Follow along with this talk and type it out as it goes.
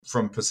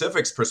from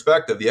Pacific's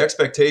perspective, the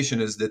expectation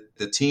is that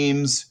the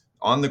teams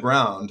on the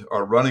ground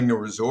are running the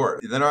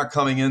resort. They're not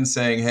coming in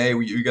saying, hey,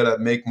 you got to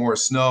make more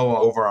snow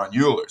over on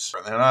Euler's.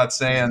 They're not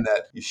saying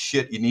that,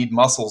 you need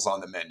mussels on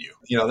the menu.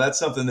 That's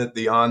something that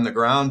the on the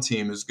ground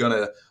team is going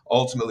to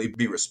ultimately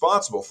be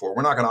responsible for.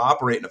 We're not going to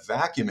operate in a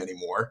vacuum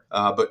anymore.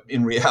 But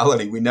in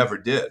reality, we never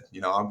did.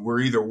 We're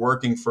either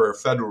working for a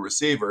federal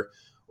receiver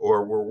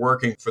or we're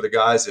working for the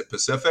guys at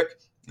Pacific.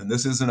 And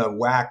this isn't a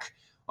whack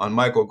on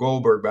Michael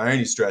Goldberg by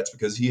any stretch,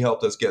 because he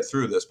helped us get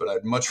through this. But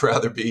I'd much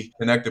rather be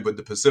connected with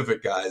the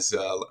Pacific guys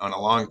on a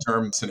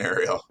long-term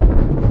scenario.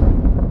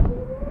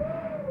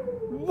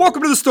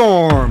 Welcome to the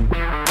Storm.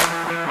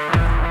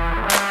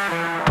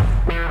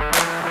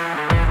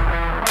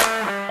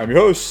 I'm your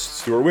host,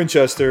 Stuart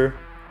Winchester.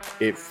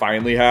 It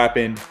finally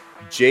happened.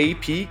 Jay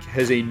Peak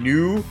has a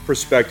new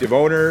prospective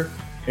owner,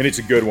 and it's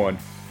a good one.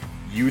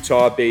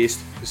 Utah-based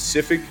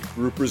Pacific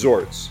Group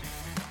Resorts.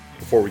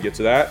 Before we get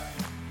to that,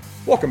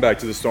 welcome back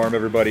to the Storm,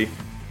 everybody. It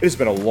has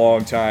been a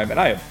long time, and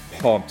I am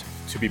pumped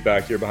to be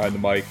back here behind the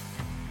mic.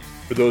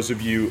 For those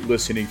of you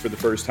listening for the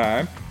first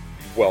time,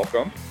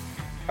 welcome.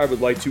 I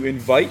would like to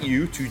invite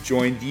you to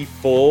join the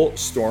full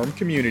Storm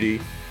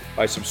community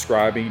by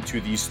subscribing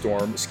to the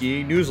Storm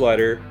Skiing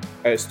newsletter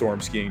at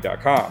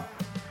stormskiing.com.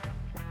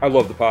 I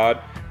love the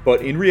pod,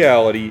 but in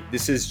reality,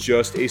 this is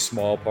just a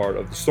small part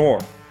of the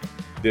Storm.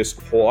 This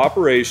whole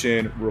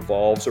operation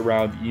revolves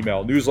around the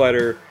email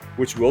newsletter,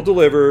 which will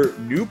deliver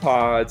new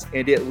pods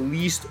and at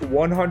least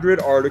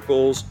 100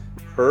 articles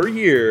per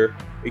year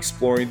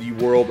exploring the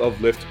world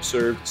of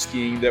lift-served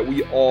skiing that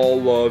we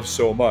all love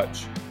so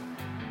much.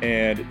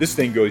 And this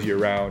thing goes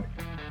year-round.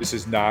 This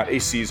is not a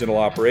seasonal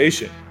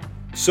operation.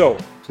 So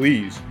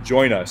please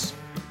join us.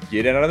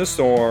 Get in on the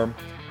Storm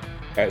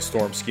at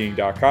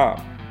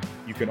stormskiing.com.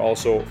 You can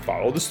also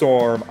follow the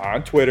Storm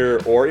on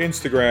Twitter or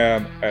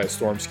Instagram at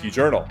Storm Ski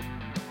Journal.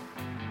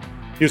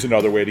 Here's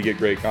another way to get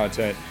great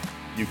content.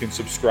 You can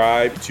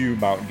subscribe to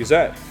Mountain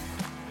Gazette.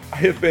 I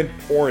have been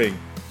pouring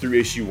through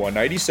issue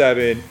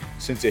 197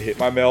 since it hit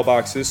my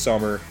mailbox this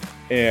summer,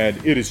 and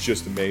it is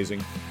just amazing.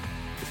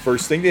 The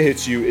first thing that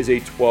hits you is a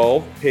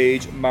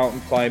 12-page mountain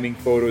climbing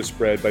photo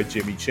spread by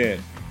Jimmy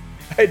Chin.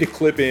 I had to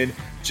clip in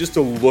just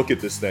to look at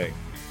this thing.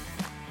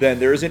 Then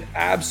there is an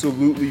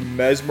absolutely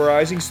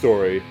mesmerizing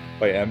story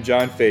by M.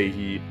 John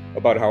Fahey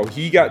about how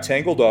he got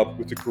tangled up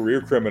with a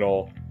career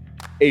criminal,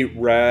 a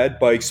rad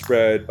bike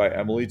spread by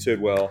Emily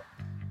Tidwell,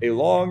 a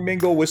long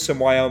mingle with some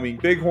Wyoming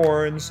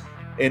bighorns,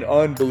 an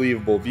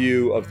unbelievable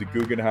view of the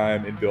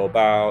Guggenheim in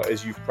Bilbao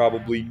as you've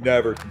probably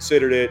never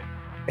considered it,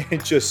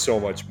 and just so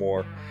much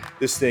more.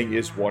 This thing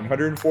is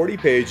 140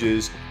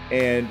 pages,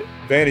 and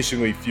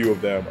vanishingly few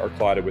of them are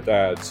clotted with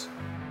ads.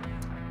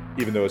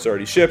 Even though it's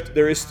already shipped,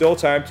 there is still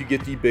time to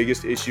get the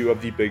biggest issue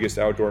of the biggest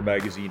outdoor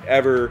magazine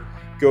ever.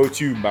 Go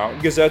to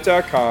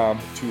mountaingazette.com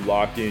to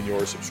lock in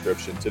your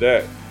subscription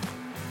today.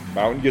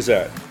 Mountain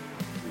Gazette.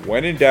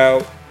 When in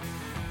doubt,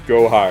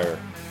 go higher.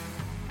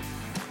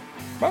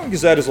 Mountain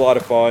Gazette is a lot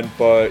of fun,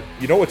 but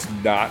you know what's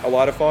not a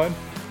lot of fun?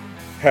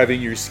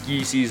 Having your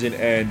ski season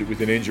end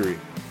with an injury.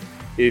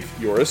 If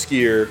you're a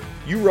skier,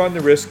 you run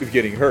the risk of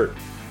getting hurt.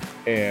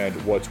 And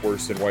what's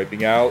worse than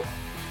wiping out?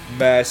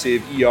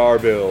 Massive ER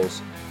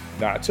bills,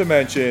 not to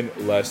mention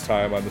less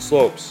time on the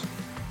slopes.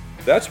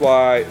 That's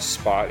why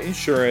Spot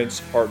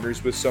Insurance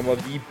partners with some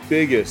of the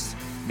biggest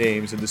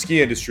names in the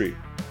ski industry,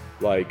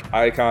 like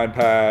Icon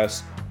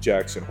Pass,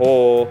 Jackson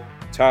Hole,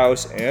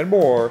 Taos, and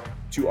more,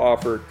 to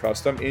offer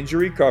custom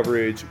injury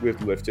coverage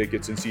with lift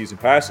tickets and season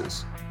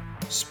passes.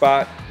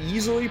 Spot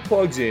easily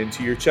plugs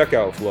into your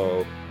checkout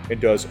flow and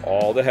does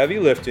all the heavy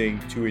lifting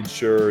to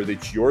ensure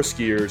that your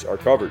skiers are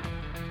covered.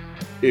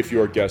 If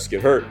your guests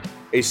get hurt,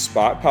 a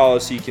Spot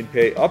policy can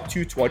pay up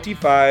to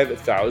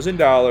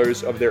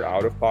 $25,000 of their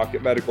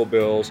out-of-pocket medical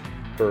bills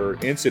per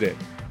incident,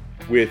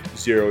 with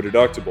zero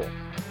deductible.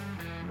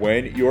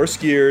 When your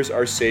skiers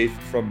are safe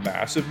from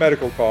massive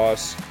medical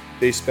costs,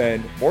 they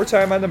spend more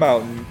time on the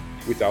mountain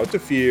without the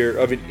fear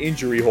of an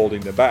injury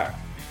holding them back.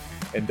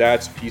 And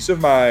that's peace of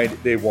mind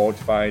they won't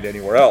find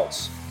anywhere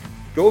else.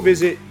 Go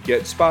visit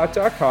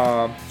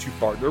getspot.com to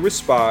partner with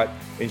Spot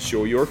and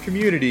show your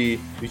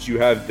community that you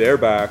have their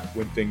back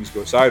when things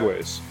go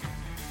sideways.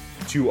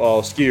 To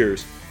all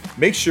skiers,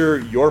 make sure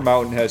your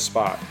mountain has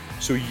Spot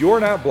so you're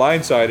not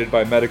blindsided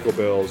by medical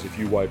bills if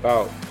you wipe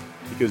out,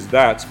 because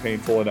that's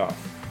painful enough.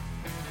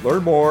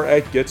 Learn more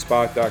at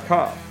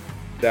getspot.com.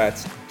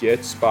 That's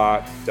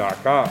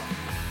getspot.com.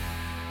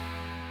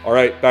 All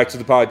right, back to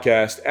the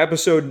podcast.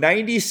 Episode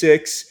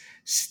 96,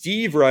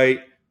 Steve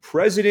Wright,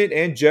 President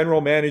and General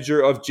Manager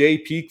of Jay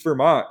Peak,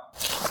 Vermont.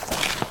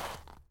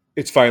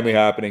 It's finally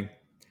happening.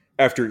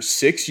 After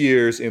 6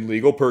 years in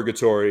legal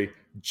purgatory,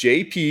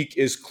 Jay Peak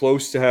is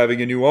close to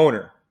having a new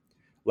owner.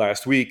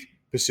 Last week,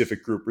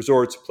 Pacific Group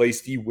Resorts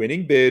placed the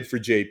winning bid for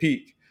Jay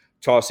Peak,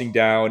 tossing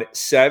down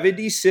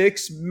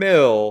 $76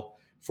 million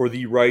for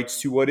the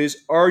rights to what is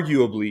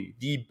arguably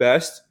the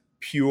best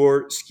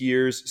pure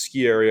skiers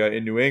ski area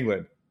in New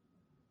England.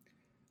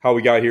 How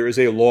we got here is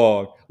a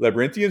long,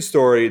 labyrinthian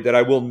story that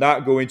I will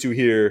not go into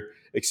here,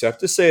 except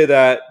to say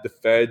that the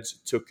feds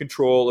took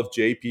control of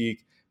Jay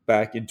Peak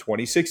back in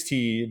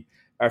 2016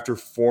 after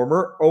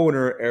former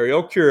owner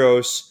Ariel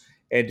Quiros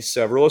and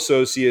several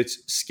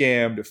associates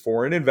scammed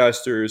foreign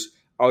investors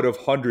out of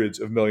hundreds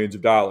of millions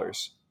of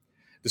dollars.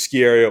 The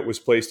ski area was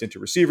placed into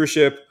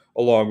receivership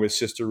along with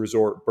sister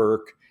resort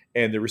Burke,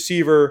 and the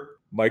receiver,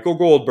 Michael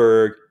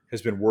Goldberg,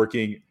 has been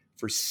working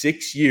for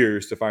 6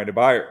 years to find a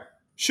buyer.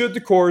 Should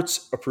the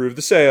courts approve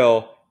the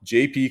sale,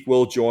 Jay Peak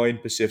will join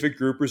Pacific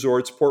Group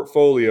Resorts'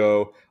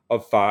 portfolio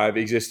of 5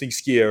 existing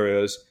ski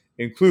areas,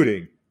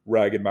 including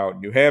Ragged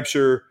Mountain, New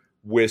Hampshire,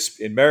 Wisp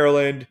in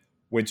Maryland,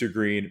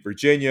 Wintergreen,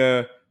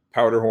 Virginia,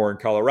 Powderhorn,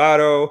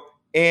 Colorado,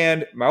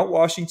 and Mount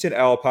Washington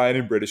Alpine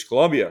in British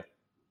Columbia.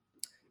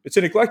 It's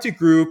an eclectic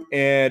group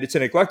and it's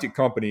an eclectic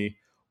company,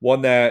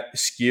 one that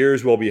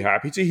skiers will be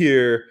happy to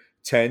hear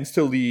tends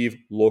to leave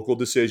local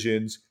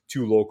decisions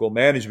to local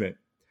management.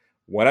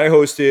 When I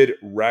hosted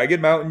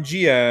Ragged Mountain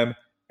GM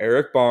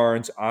Eric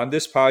Barnes on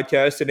this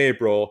podcast in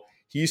April,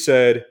 he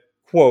said,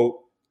 quote,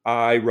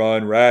 "I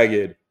run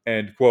Ragged,"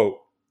 end quote.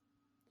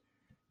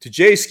 To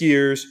Jay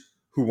skiers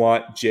who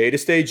want Jay to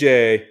stay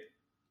Jay,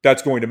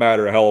 that's going to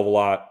matter a hell of a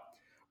lot.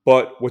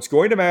 But what's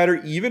going to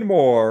matter even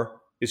more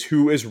is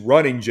who is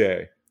running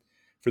Jay.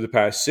 For the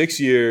past 6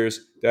 years,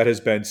 that has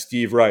been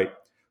Steve Wright,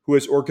 who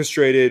has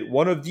orchestrated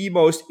one of the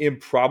most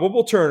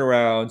improbable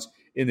turnarounds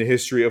in the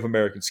history of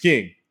American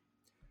skiing.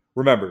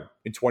 Remember,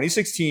 in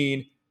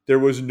 2016, there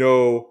was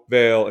no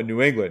Vail in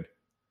New England.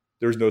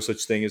 There was no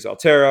such thing as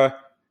Alterra,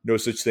 no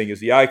such thing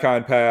as the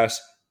Icon Pass.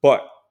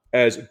 But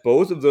as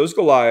both of those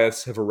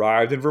Goliaths have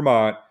arrived in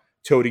Vermont,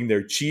 toting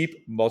their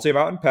cheap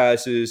multi-mountain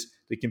passes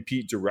that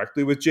compete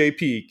directly with Jay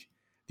Peak,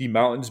 the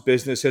mountain's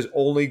business has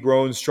only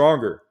grown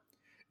stronger.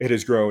 It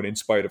has grown in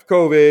spite of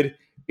COVID,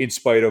 in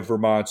spite of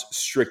Vermont's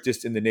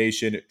strictest in the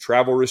nation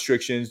travel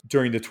restrictions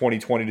during the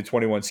 2020 to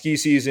 21 ski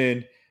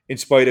season, in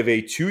spite of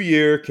a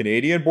 2-year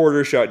Canadian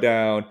border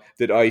shutdown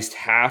that iced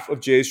half of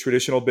Jay's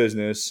traditional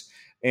business,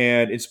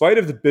 and in spite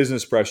of the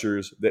business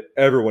pressures that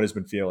everyone has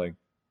been feeling.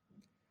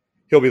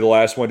 He'll be the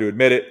last one to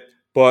admit it,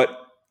 but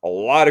a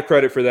lot of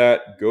credit for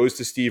that goes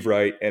to Steve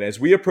Wright. And as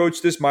we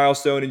approach this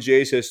milestone in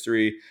Jay's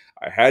history,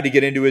 I had to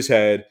get into his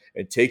head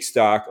and take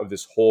stock of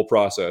this whole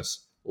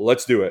process.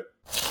 Let's do it.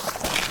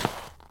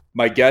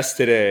 My guest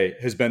today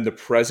has been the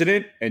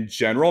president and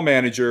general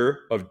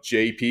manager of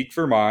Jay Peak,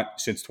 Vermont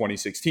since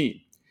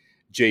 2016.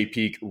 Jay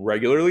Peak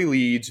regularly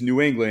leads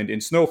New England in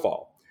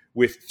snowfall,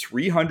 with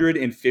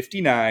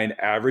 359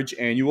 average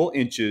annual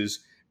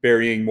inches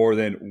burying more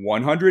than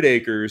 100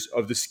 acres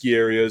of the ski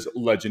area's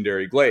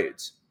legendary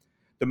glades.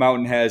 The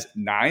mountain has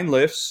 9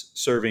 lifts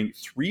serving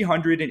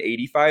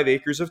 385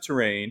 acres of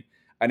terrain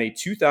and a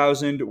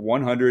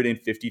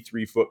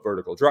 2,153-foot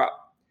vertical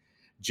drop.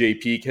 Jay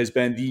Peak has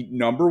been the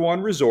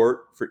 #1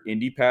 resort for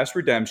Indy Pass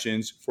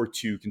redemptions for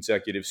 2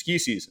 consecutive ski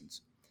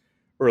seasons.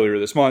 Earlier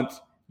this month,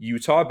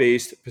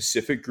 Utah-based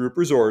Pacific Group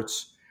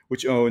Resorts,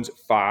 which owns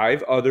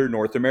 5 other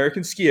North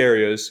American ski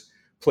areas,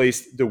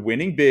 placed the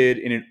winning bid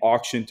in an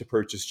auction to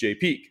purchase Jay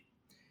Peak.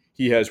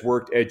 He has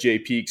worked at Jay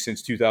Peak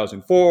since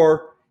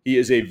 2004. He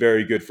is a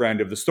very good friend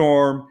of the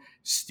Storm.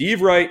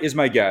 Steve Wright is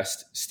my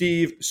guest.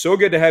 Steve, so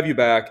good to have you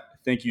back.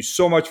 Thank you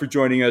so much for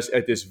joining us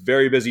at this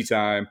very busy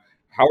time.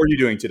 How are you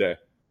doing today?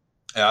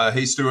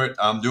 Hey, Stuart.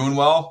 I'm doing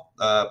well.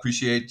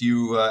 Appreciate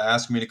you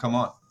asking me to come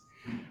on.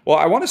 Well,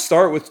 I want to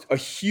start with a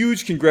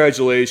huge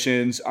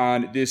congratulations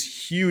on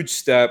this huge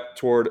step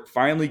toward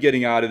finally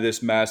getting out of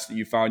this mess that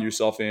you found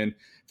yourself in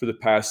for the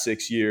past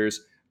 6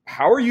 years.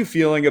 How are you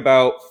feeling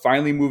about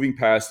finally moving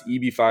past the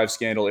EB5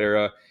 scandal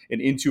era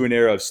and into an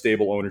era of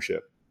stable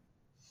ownership?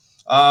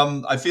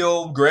 I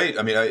feel great.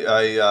 I mean,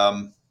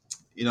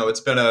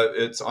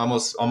 it's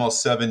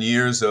almost 7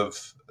 years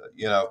of,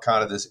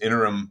 kind of this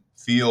interim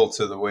feel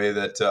to the way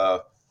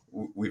that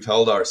we've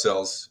held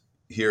ourselves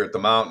here at the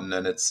mountain,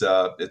 and it's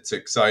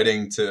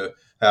exciting to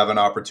have an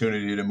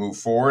opportunity to move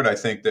forward. I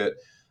think that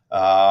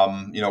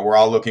we're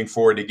all looking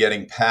forward to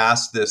getting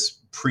past this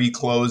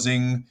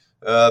pre-closing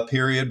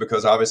period,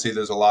 because obviously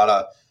there's a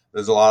lot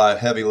of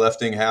heavy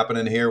lifting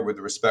happening here with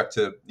respect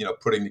to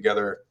putting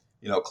together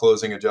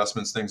closing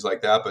adjustments, things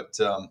like that. But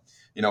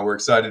we're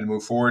excited to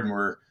move forward, and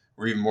we're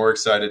even more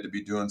excited to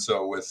be doing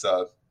so with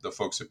the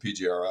folks at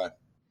PGRI.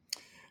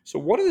 So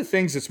one of the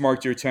things that's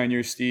marked your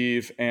tenure,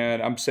 Steve,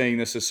 and I'm saying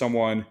this as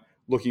someone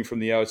looking from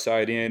the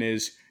outside in,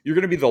 is you're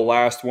going to be the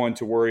last one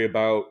to worry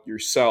about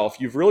yourself.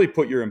 You've really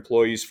put your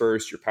employees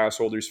first, your pass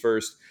holders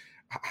first.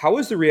 How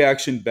has the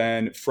reaction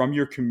been from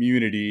your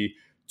community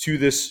to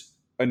this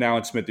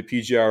announcement that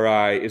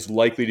PGRI is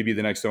likely to be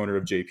the next owner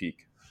of Jay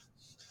Peak?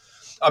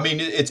 I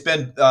mean, it's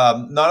been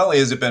not only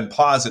has it been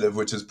positive,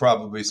 which is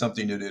probably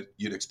something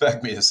you'd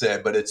expect me to say,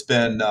 but it's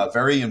been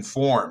very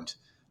informed.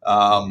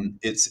 And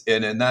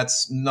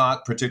that's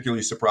not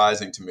particularly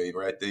surprising to me,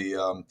 right?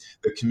 The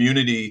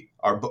community,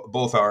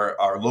 both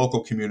our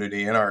local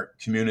community and our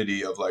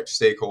community of like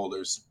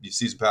stakeholders,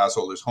 season pass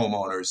holders,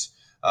 homeowners,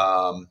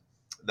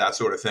 that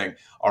sort of thing,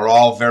 are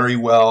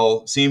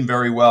all seem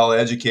very well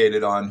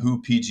educated on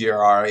who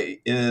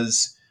PGRI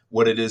is,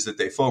 what it is that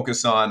they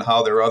focus on,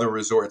 how their other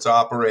resorts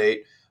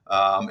operate,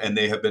 and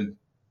they have been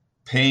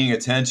paying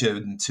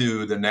attention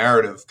to the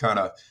narrative kind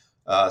of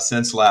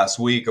since last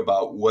week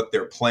about what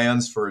their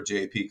plans for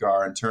JPeak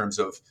are in terms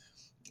of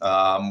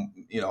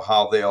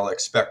how they'll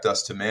expect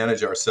us to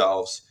manage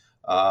ourselves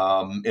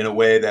in a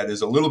way that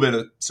is a little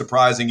bit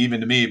surprising even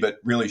to me, but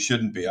really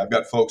shouldn't be. I've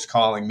got folks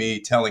calling me,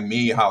 telling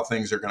me how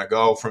things are going to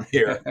go from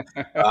here.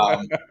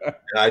 And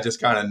I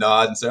just kind of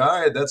nod and say,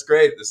 all right, that's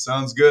great. This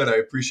sounds good. I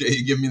appreciate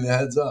you giving me the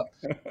heads up.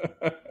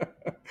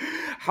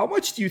 How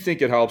much do you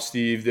think it helps,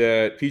 Steve,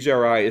 that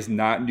PGRI is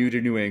not new to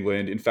New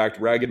England? In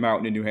fact, Ragged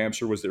Mountain in New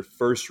Hampshire was their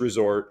first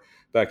resort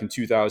back in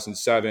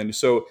 2007.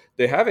 So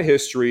they have a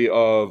history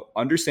of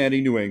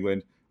understanding New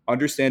England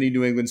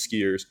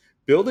skiers,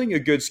 building a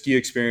good ski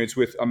experience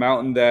with a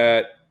mountain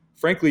that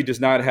frankly is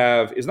not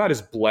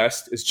as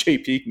blessed as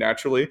JPeak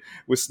naturally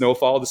with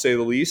snowfall, to say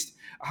the least.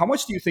 How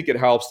much do you think it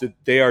helps that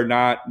they are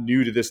not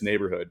new to this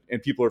neighborhood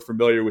and people are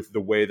familiar with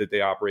the way that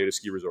they operate a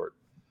ski resort?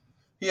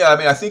 Yeah, I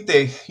mean, I think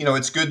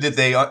it's good that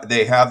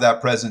they have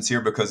that presence here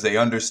because they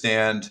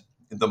understand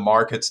the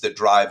markets that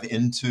drive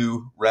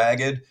into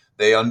Ragged.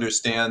 They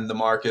understand the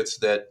markets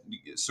that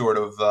sort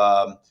of,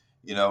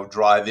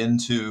 drive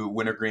into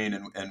Wintergreen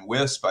and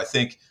Wisp. I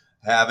think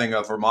having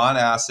a Vermont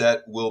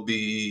asset will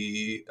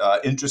be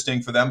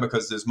interesting for them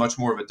because there's much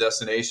more of a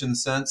destination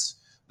sense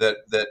that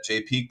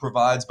JPeak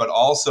provides, but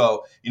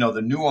also,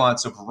 the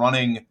nuance of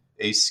running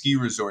a ski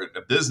resort,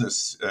 a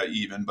business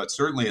even, but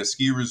certainly a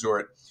ski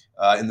resort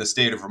in the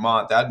state of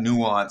Vermont, that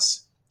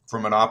nuance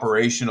from an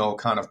operational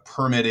kind of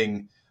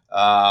permitting,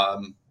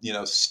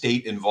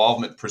 state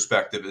involvement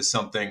perspective is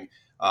something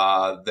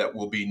that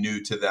will be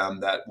new to them,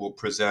 that will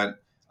present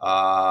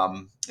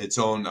its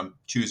own, I'm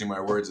choosing my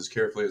words as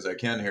carefully as I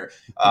can here,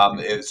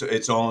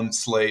 its own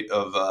slate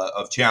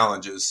of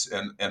challenges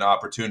and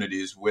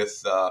opportunities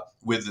with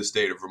the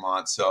state of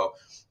Vermont. So,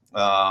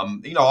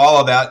 all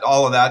of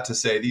that to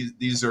say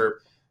these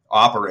are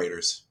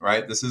operators,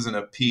 right? This isn't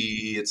a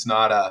PE. It's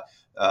not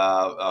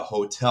a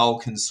hotel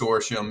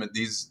consortium.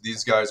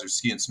 These guys are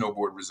ski and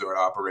snowboard resort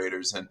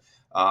operators, and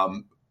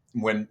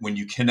when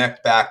you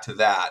connect back to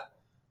that,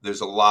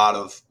 there's a lot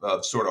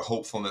of sort of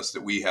hopefulness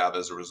that we have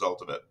as a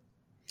result of it.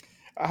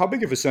 How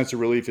big of a sense of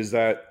relief is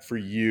that for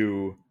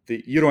you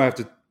that you don't have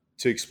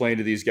to explain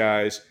to these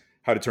guys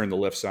how to turn the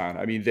lifts on?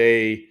 I mean,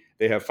 they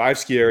have 5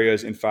 ski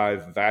areas in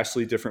 5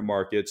 vastly different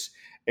markets,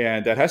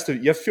 and you have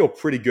to feel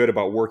pretty good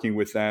about working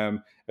with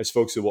them as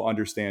folks that will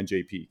understand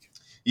JPeak.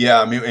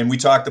 Yeah, I mean, and we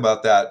talked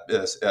about that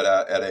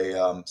at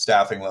a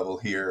staffing level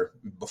here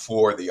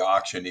before the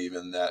auction,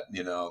 even that,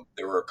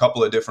 there were a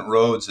couple of different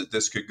roads that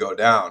this could go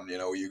down.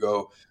 You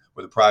go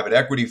with a private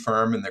equity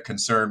firm and the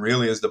concern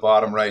really is the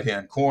bottom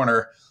right-hand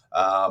corner.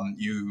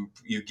 You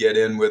get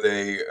in with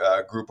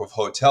a group of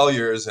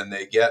hoteliers and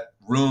they get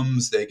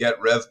rooms, they get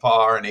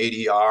RevPAR and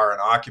ADR and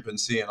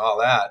occupancy and all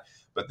that,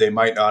 but they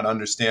might not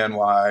understand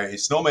why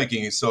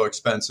snowmaking is so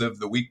expensive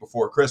the week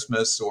before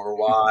Christmas, or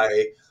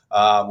why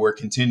we're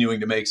continuing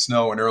to make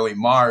snow in early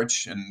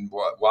March, and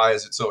why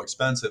is it so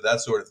expensive,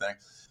 that sort of thing.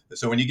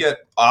 So when you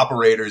get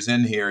operators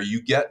in here,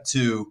 you get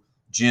to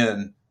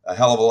gin a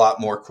hell of a lot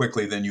more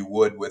quickly than you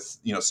would with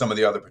some of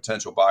the other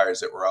potential buyers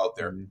that were out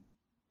there.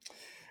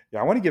 Yeah,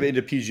 I want to get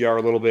into PGR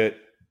a little bit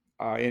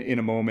in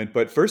a moment,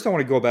 but first I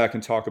want to go back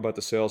and talk about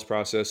the sales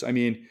process. I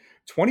mean,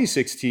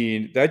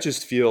 2016, that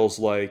just feels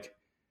like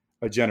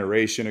a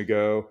generation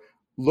ago.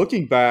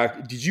 Looking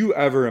back, did you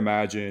ever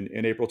imagine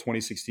in April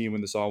 2016 when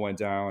this all went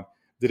down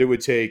that it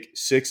would take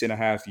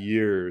 6.5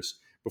 years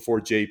before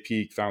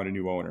JPeak found a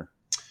new owner?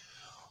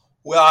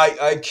 Well,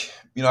 I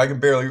can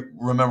barely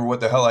remember what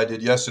the hell I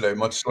did yesterday,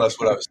 much less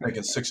what I was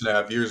thinking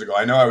 6.5 years ago.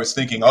 I know I was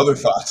thinking other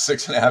thoughts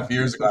 6.5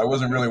 years ago. I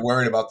wasn't really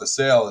worried about the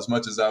sale as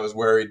much as I was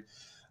worried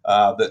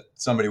that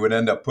somebody would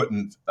end up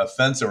putting a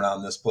fence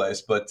around this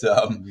place. But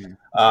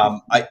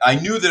I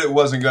knew that it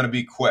wasn't going to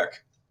be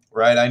quick,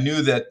 right? I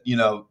knew that,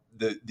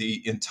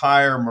 the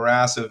entire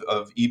morass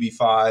of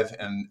EB5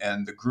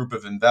 and the group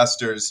of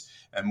investors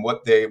and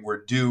what they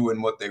were due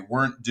and what they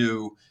weren't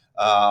due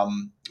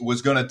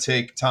was going to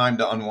take time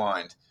to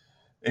unwind.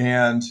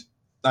 And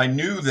I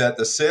knew that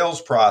the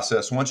sales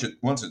process, once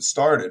it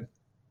started,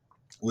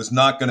 was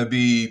not going to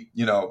be,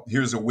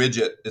 here's a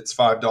widget, it's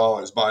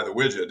 $5, buy the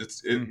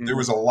widget. There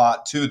was a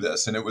lot to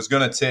this, and it was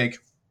going to take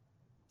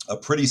a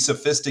pretty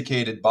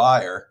sophisticated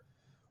buyer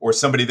or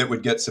somebody that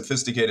would get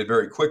sophisticated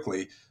very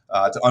quickly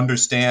to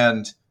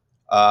understand,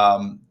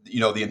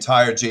 the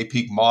entire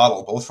JPeak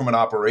model, both from an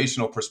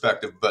operational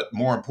perspective, but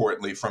more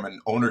importantly, from an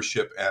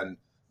ownership and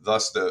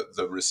thus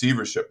the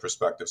receivership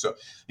perspective. So,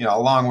 a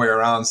long way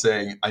around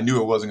saying I knew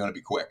it wasn't going to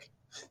be quick.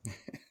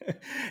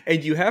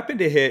 And you happened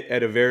to hit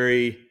at a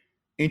very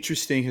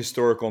interesting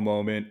historical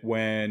moment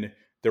when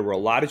there were a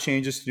lot of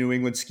changes to New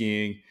England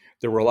skiing.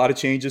 There were a lot of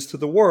changes to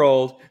the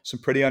world, some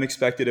pretty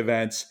unexpected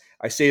events.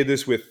 I say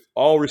this with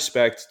all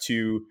respect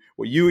to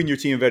what you and your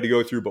team have had to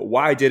go through, but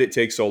why did it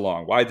take so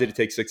long? Why did it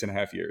take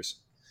 6.5 years?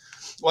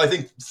 Well, I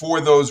think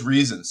for those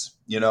reasons,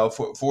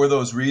 for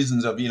those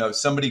reasons of,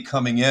 somebody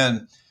coming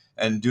in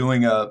and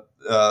doing a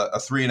a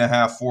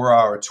 3.5, 4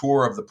 hour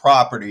tour of the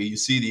property, you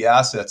see the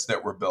assets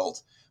that were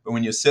built. But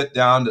when you sit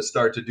down to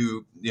start to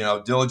do,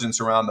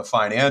 diligence around the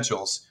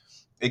financials,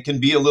 it can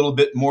be a little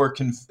bit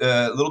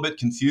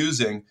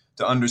confusing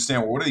to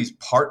understand, well, what are these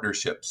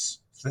partnerships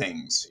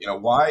things?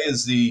 Why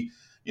is the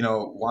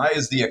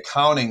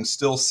accounting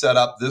still set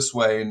up this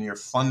way, and you're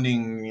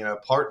funding,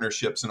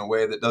 partnerships in a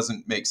way that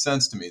doesn't make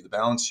sense to me? The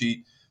balance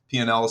sheet,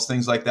 P&Ls,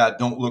 things like that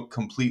don't look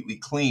completely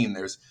clean.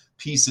 There's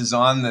pieces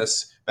on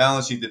this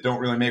balance sheet that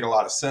don't really make a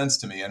lot of sense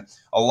to me. And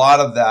a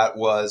lot of that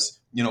was,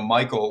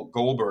 Michael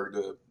Goldberg,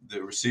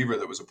 the receiver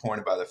that was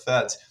appointed by the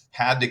feds,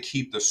 had to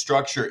keep the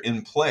structure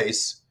in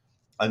place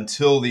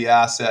until the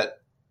asset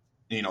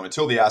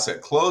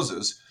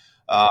closes.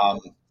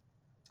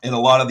 And a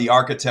lot of the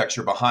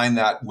architecture behind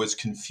that was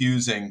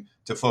confusing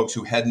to folks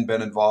who hadn't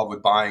been involved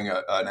with buying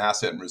an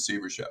asset in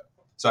receivership.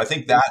 So I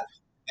think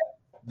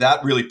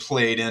that really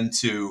played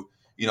into,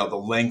 the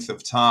length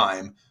of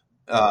time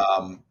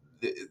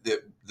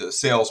the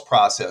sales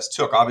process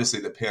took. Obviously,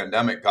 the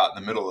pandemic got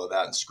in the middle of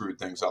that and screwed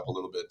things up a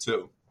little bit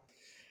too.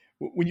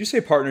 When you say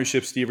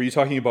partnership, Steve, are you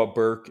talking about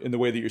Burke and the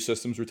way that your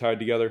systems were tied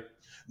together?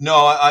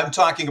 No, I'm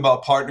talking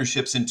about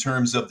partnerships in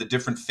terms of the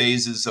different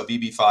phases of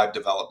EB5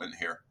 development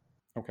here.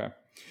 Okay.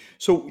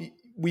 So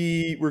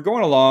we were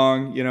going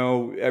along,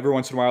 every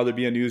once in a while there'd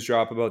be a news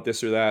drop about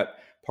this or that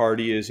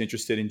party is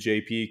interested in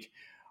JPeak.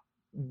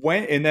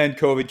 And then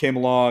COVID came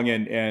along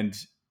and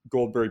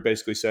Goldberg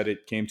basically said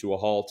it came to a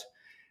halt.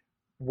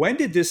 When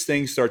did this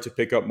thing start to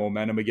pick up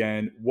momentum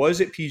again? Was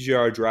it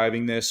PGR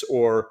driving this,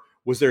 or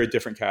was there a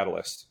different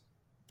catalyst?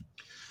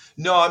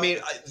 No, I mean,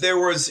 there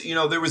was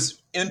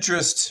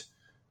interest,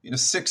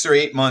 6 or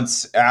 8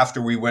 months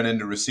after we went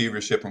into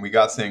receivership and we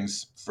got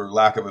things, for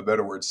lack of a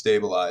better word,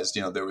 stabilized.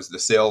 There was the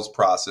sales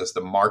process,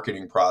 the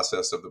marketing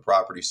process of the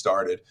property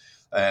started.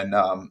 And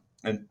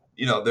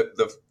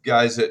the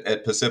guys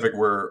at Pacific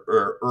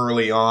were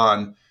early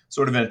on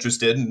sort of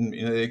interested, and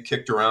they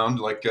kicked around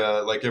like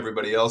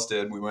everybody else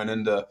did. We went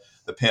into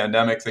the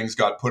pandemic, things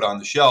got put on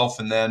the shelf.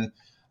 And then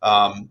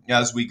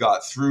as we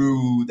got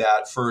through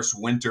that first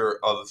winter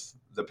of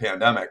the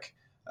pandemic,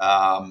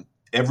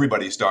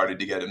 everybody started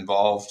to get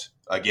involved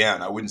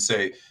again. I wouldn't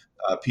say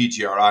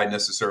PGRI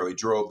necessarily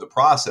drove the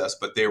process,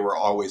 but they were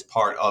always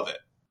part of it.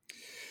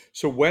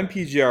 So when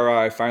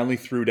PGRI finally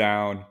threw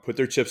down, put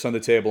their chips on the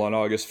table on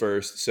August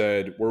 1st,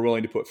 said, we're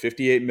willing to put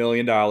 $58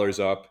 million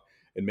up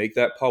and make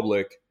that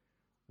public,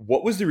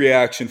 what was the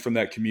reaction from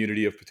that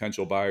community of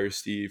potential buyers,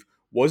 Steve?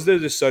 Was there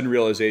this sudden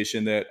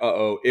realization that,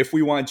 if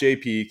we want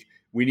JPeak,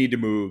 we need to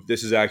move,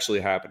 this is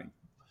actually happening?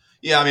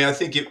 Yeah, I mean, I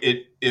think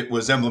it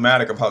was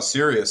emblematic of how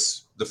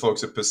serious the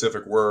folks at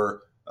Pacific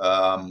were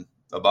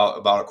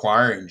about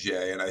acquiring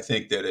Jay. And I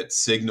think that it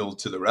signaled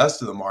to the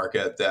rest of the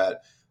market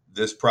that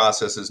this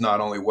process is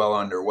not only well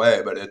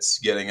underway, but it's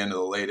getting into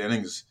the late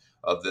innings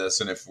of this.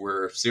 And if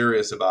we're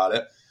serious about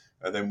it,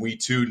 then we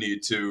too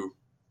need to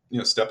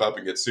step up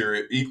and get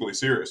equally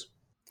serious.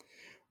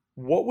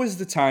 What was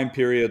the time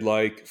period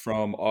like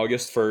from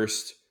August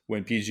 1st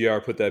when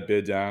PGR put that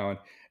bid down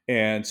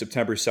and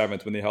September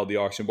 7th when they held the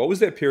auction? What was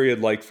that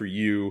period like for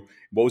you?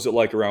 What was it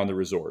like around the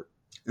resort?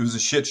 It was a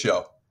shit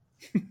show.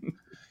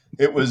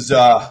 It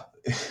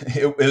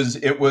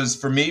was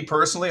for me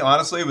personally,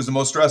 honestly, it was the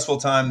most stressful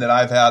time that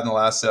I've had in the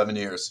last 7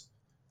 years.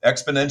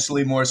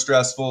 Exponentially more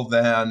stressful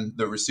than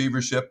the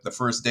receivership, the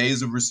first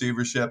days of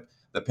receivership,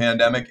 the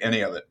pandemic,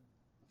 any of it.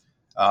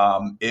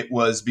 It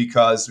was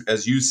because,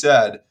 as you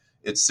said,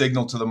 it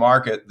signaled to the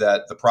market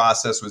that the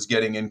process was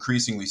getting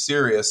increasingly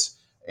serious,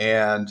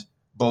 and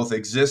both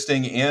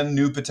existing and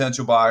new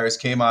potential buyers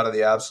came out of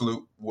the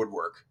absolute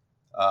woodwork.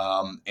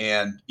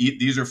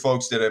 These are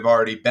folks that have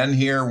already been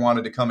here,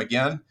 wanted to come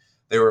again.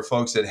 They were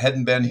folks that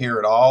hadn't been here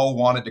at all,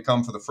 wanted to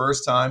come for the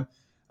first time,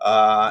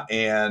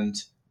 and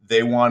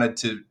they wanted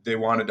to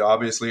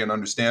obviously and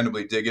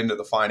understandably dig into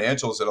the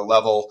financials at a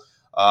level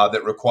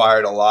that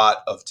required a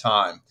lot of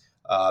time.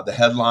 The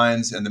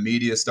headlines and the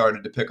media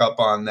started to pick up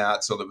on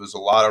that, so there was a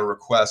lot of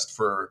requests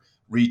for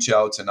reach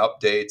outs and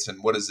updates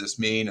and what does this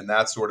mean and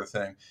that sort of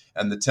thing.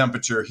 And the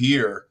temperature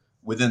here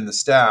within the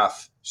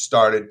staff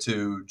started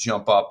to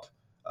jump up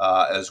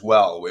as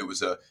well. It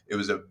was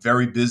a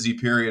very busy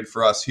period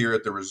for us here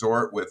at the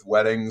resort with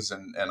weddings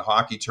and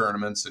hockey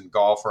tournaments and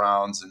golf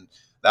rounds and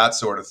that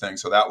sort of thing.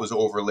 So that was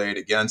overlaid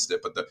against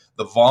it. But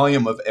the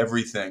volume of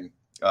everything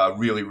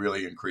really,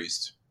 really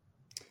increased.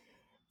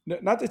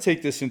 Not to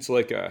take this into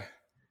like a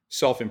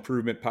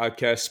self-improvement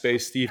podcast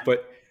space, Steve,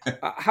 but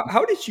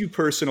how did you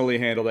personally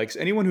handle that? Because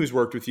anyone who's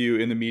worked with you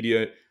in the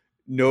media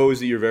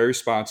knows that you're very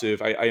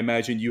responsive. I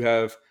imagine you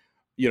have,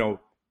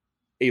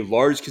 a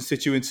large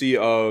constituency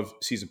of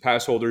season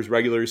pass holders,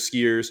 regulars,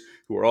 skiers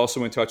who are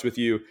also in touch with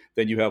you.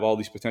 Then you have all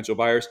these potential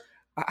buyers.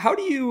 How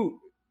do you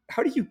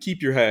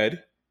keep your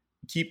head,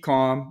 keep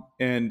calm,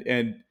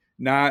 and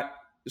not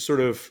sort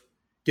of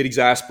get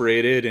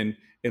exasperated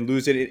and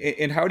lose it?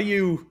 And how do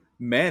you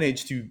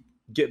manage to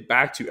get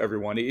back to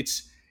everyone?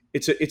 It's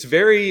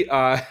very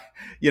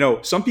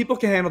some people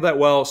can handle that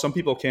well, some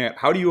people can't.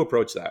 How do you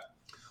approach that?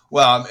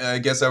 Well, I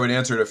guess I would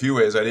answer it a few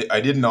ways. I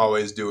didn't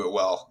always do it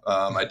well.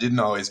 I didn't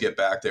always get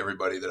back to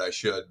everybody that I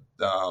should.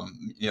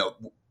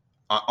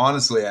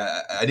 Honestly,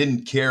 I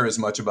didn't care as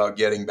much about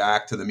getting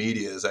back to the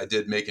media as I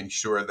did making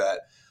sure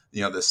that,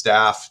 the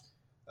staff,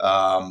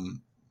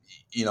 um,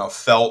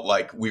 felt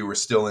like we were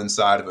still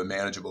inside of a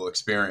manageable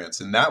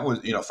experience. And that was,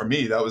 for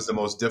me, that was the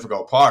most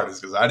difficult part,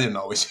 is because I didn't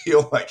always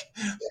feel like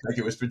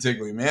it was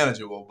particularly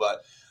manageable.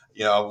 But,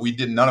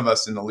 none of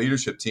us in the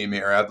leadership team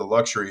here had the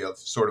luxury of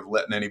sort of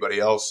letting anybody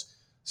else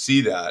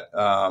see that.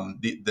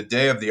 The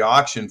day of the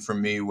auction for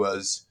me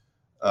was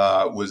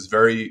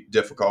very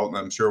difficult, and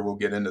I'm sure we'll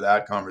get into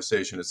that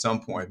conversation at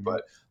some point.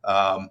 But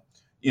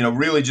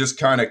really just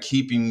kind of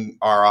keeping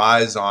our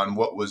eyes on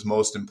what was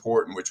most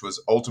important, which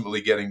was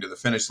ultimately getting to the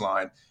finish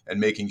line and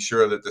making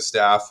sure that the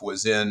staff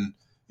was in,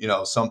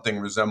 something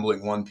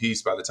resembling one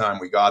piece by the time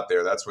we got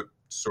there. That's what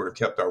sort of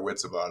kept our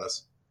wits about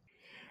us.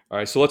 All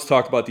right, so let's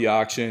talk about the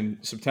auction.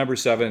 September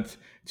 7th.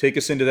 Take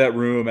us into that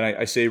room, and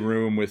I say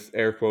room with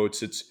air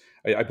quotes.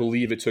 I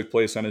believe it took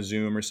place on a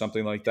Zoom or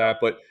something like that.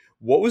 But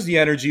what was the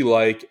energy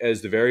like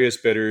as the various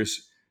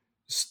bidders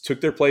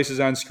took their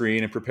places on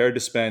screen and prepared to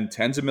spend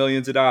tens of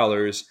millions of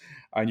dollars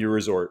on your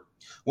resort?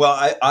 Well,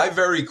 I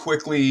very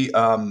quickly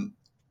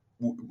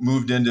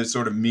moved into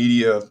sort of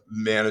media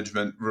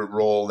management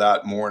role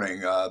that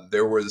morning.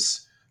 There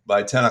was,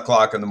 by 10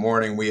 o'clock in the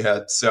morning, we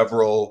had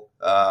several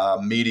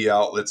media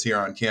outlets here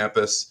on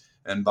campus.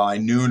 And by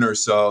noon or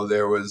so,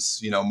 there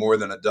was, more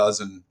than a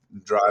dozen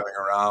driving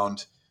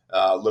around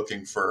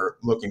looking for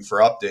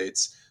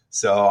updates.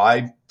 So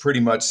I pretty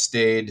much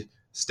stayed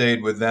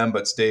with them,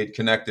 but stayed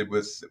connected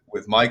with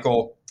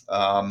Michael.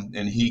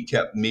 And he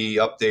kept me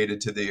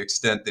updated to the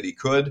extent that he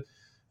could.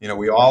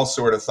 We all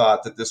sort of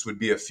thought that this would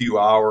be a few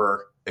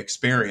hour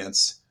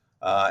experience,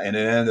 and it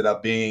ended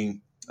up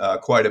being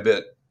quite a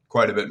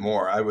bit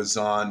more. I was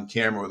on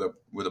camera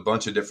with a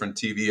bunch of different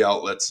TV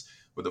outlets,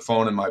 with a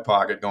phone in my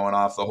pocket going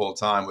off the whole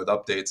time with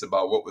updates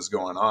about what was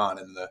going on,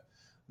 and the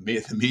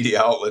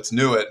media outlets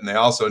knew it, and they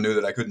also knew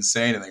that I couldn't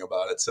say anything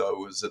about it.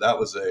 So that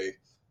was a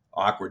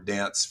awkward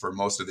dance for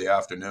most of the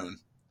afternoon.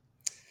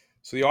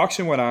 So the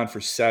auction went on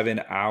for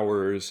 7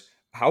 hours.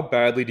 How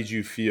badly did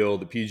you feel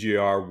the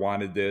PGR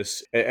wanted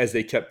this as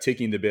they kept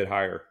taking the bid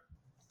higher?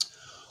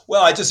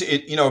 Well,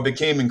 it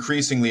became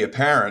increasingly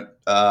apparent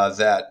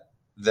that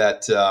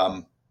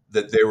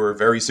they were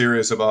very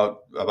serious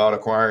about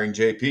acquiring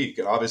Jay Peak,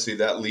 and obviously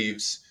that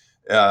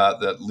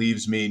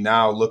leaves me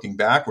now looking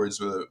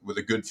backwards with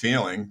a good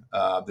feeling.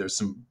 There's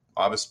some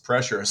obvious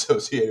pressure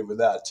associated with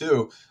that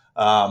too.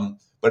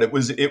 But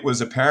it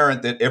was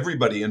apparent that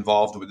everybody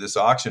involved with this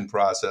auction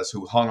process,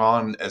 who hung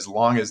on as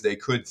long as they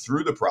could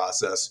through the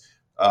process,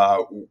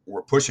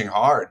 were pushing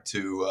hard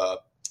to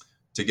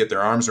get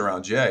their arms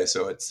around Jay.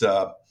 So it's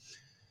a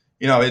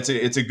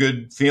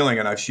good feeling,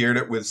 and I've shared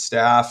it with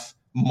staff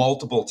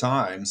multiple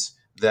times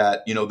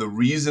that the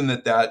reason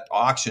that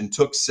auction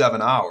took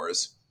 7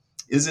 hours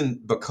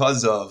isn't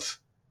because of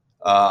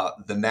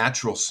the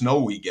natural snow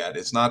we get.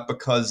 It's not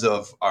because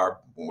of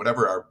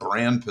whatever our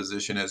brand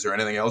position is or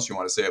anything else you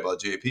want to say about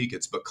Jay Peak.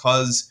 It's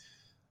because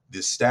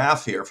the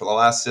staff here for the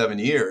last 7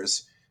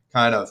 years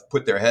kind of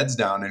put their heads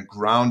down and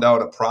ground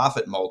out a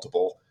profit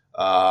multiple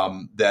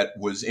that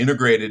was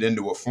integrated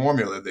into a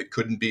formula that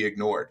couldn't be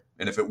ignored.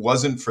 And if it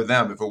wasn't for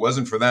them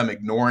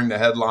ignoring the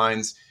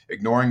headlines,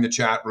 ignoring the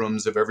chat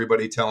rooms of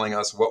everybody telling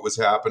us what was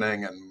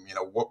happening and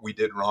what we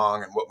did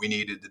wrong and what we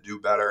needed to do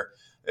better,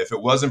 if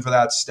it wasn't for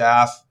that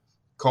staff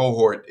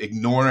cohort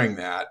ignoring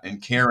that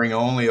and caring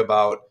only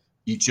about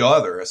each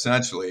other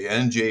essentially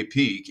and Jay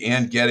Peak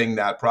and getting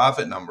that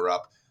profit number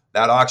up,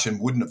 that auction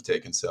wouldn't have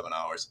taken 7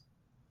 hours.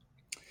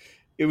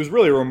 It was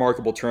really a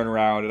remarkable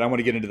turnaround, and I want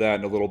to get into that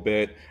in a little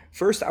bit.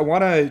 First, I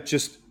want to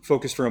just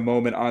focus for a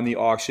moment on the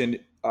auction.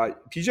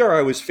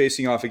 PGRI was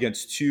facing off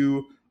against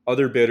two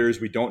other bidders.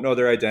 We don't know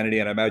their identity,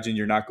 and I imagine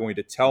you're not going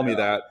to tell me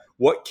that.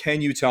 What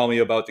can you tell me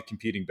about the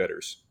competing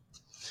bidders?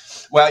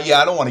 Well,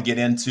 yeah, I don't want to get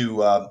into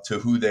to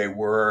who they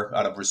were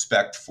out of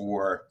respect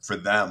for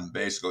them.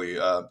 Basically,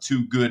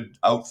 two good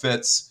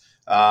outfits.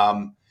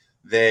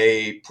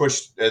 They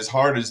pushed as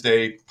hard as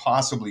they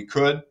possibly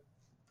could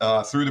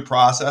through the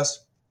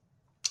process.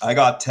 I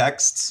got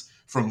texts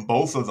from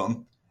both of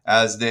them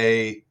as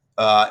they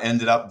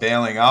ended up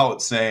bailing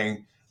out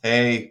saying,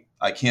 "Hey,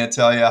 I can't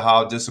tell you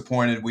how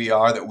disappointed we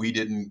are that we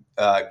didn't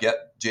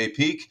get Jay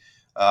Peak.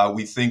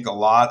 We think a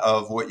lot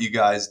of what you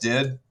guys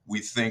did. We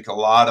think a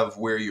lot of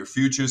where your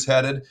future's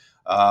headed.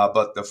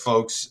 But the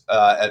folks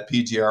at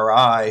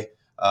PGRI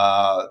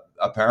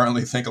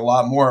apparently think a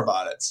lot more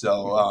about it."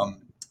 So,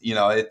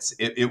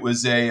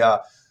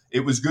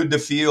 it was good to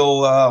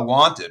feel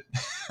wanted,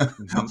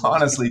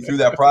 honestly, through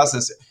that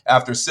process.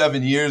 After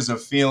 7 years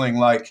of feeling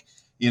like,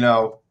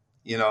 the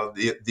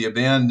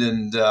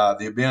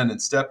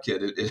abandoned step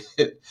kid,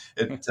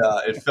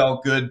 it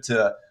felt good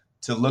to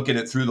look at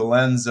it through the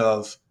lens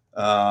of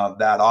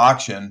that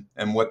auction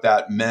and what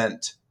that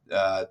meant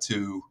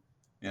to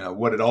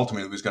what it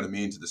ultimately was going to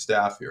mean to the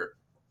staff here.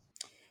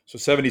 So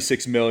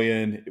 $76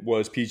 million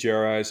was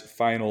PGRI's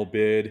final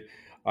bid.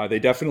 They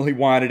definitely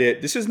wanted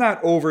it. This is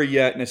not over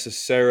yet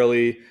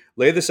necessarily.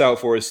 Lay this out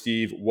for us,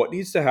 Steve. What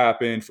needs to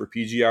happen for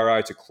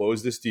PGRI to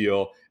close this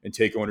deal and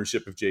take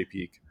ownership of Jay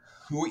Peak?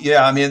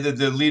 Yeah, I mean,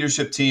 the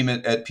leadership team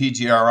at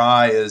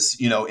PGRI is,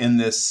 in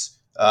this,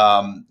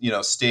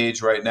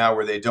 stage right now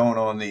where they don't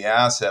own the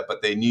asset,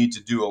 but they need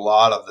to do a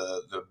lot of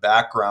the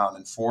background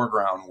and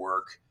foreground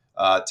work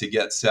to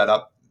get set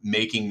up,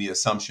 making the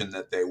assumption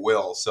that they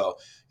will. So,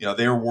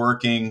 they're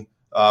working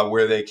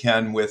where they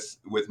can with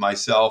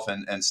myself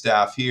and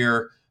staff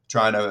here,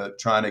 trying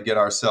to get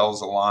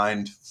ourselves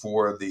aligned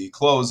for the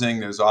closing.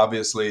 There's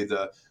obviously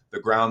the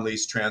ground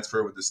lease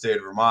transfer with the state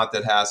of Vermont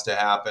that has to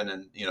happen,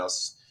 and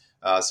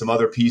some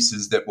other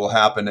pieces that will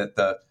happen at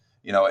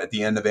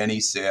the end of any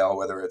sale,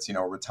 whether it's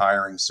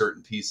retiring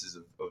certain pieces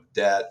of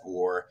debt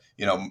or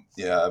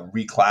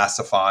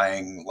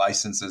reclassifying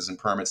licenses and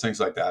permits, things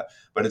like that.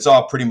 But it's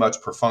all pretty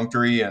much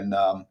perfunctory, and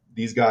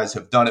these guys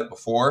have done it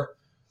before.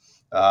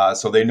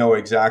 So they know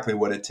exactly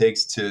what it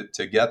takes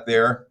to get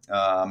there,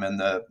 and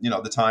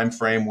the time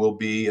frame will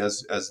be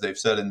as they've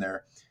said in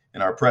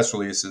our press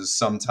releases,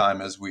 sometime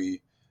as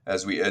we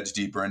edge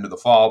deeper into the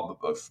fall,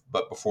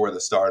 but before the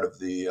start of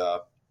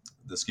the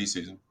ski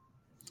season.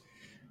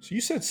 So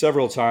you said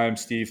several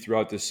times, Steve,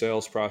 throughout this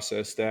sales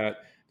process that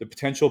the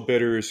potential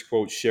bidders,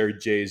 quote,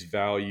 shared Jay's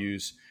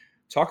values.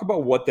 Talk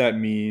about what that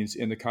means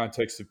in the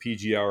context of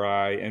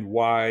PGRI and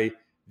why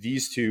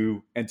these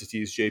two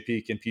entities,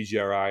 JPEAK and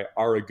PGRI,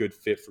 are a good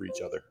fit for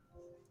each other.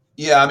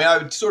 Yeah, I mean, I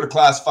would sort of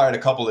classify it a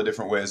couple of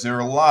different ways. There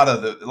are a lot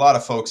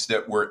of folks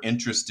that were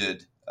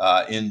interested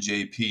in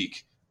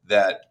JPEAK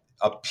that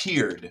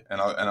appeared, and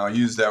I'll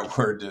use that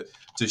word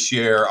to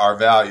share our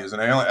values.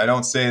 And I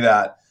don't say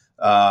that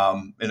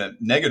in a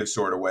negative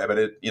sort of way, but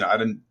I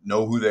didn't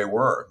know who they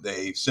were.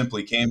 They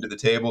simply came to the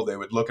table. They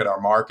would look at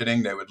our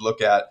marketing. They would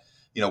look at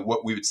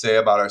what we would say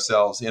about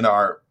ourselves in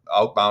our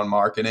outbound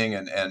marketing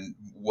and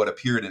what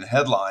appeared in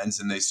headlines,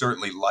 and they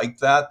certainly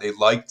liked that. They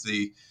liked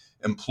the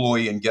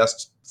employee and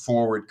guest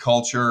forward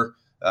culture,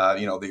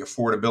 the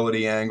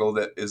affordability angle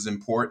that is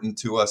important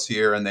to us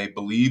here, and they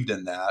believed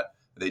in that.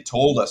 They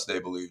told us they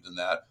believed in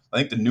that. I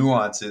think the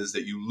nuance is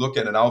that you look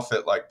at an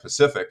outfit like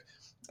Pacific,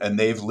 and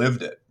they've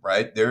lived it,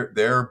 right?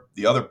 They're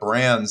the other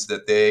brands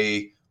that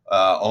they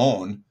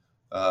own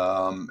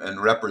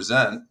and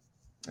represent,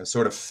 and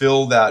sort of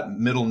fill that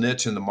middle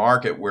niche in the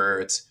market where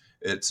it's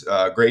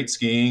great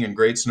skiing and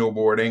great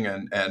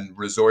snowboarding and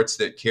resorts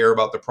that care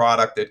about the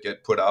product that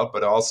get put out,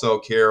 but also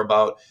care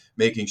about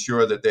making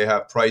sure that they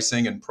have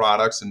pricing and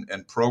products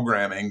and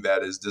programming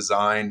that is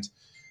designed,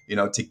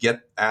 to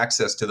get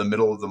access to the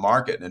middle of the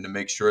market and to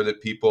make sure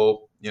that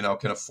people,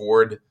 can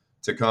afford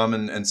to come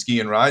and ski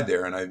and ride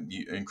there. And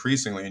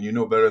increasingly,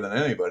 and better than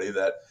anybody,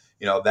 that,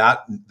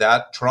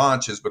 that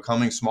tranche is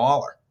becoming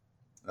smaller.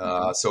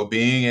 So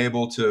being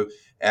able to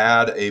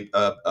add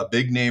a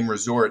big name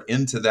resort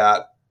into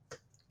that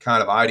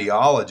kind of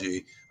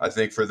ideology, I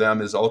think for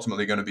them is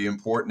ultimately going to be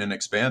important in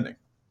expanding.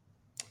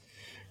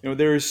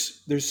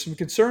 There's some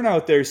concern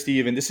out there,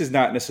 Steve, and this is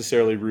not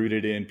necessarily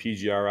rooted in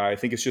PGRI. I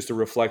think it's just a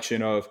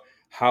reflection of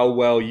how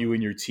well you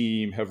and your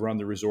team have run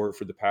the resort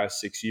for the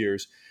past 6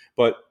 years.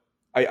 But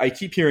I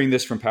keep hearing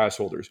this from pass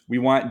holders. We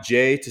want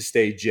Jay to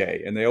stay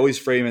Jay, and they always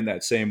frame it in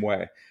that same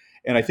way.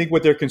 And I think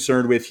what they're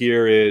concerned with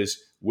here is,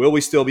 will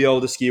we still be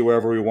able to ski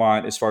wherever we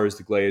want as far as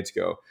the glades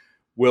go?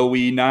 Will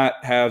we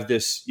not have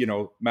this,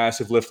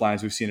 massive lift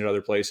lines we've seen at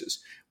other places?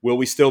 Will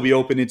we still be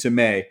open into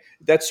May?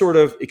 That sort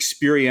of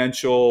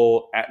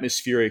experiential,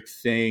 atmospheric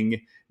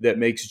thing that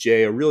makes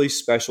Jay a really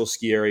special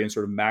ski area and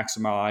sort of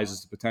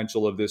maximizes the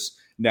potential of this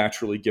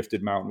naturally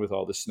gifted mountain with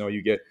all the snow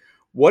you get.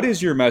 What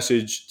is your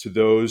message to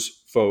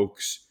those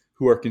folks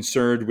who are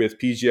concerned with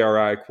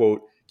PGRI,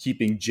 quote,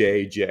 keeping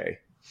Jay Jay?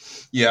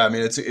 Yeah, I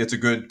mean, it's a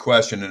good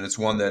question, and it's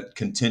one that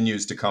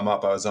continues to come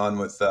up. I was on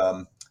with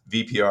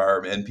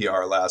VPR,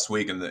 NPR last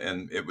week, and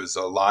it was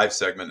a live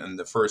segment, and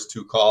the first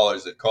two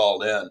callers that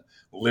called in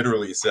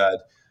literally said,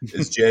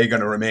 is Jay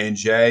going to remain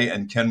Jay,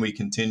 and can we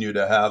continue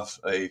to have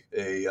a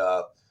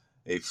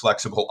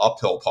flexible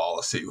uphill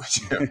policy?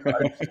 Which,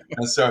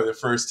 and so the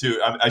first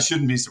two, I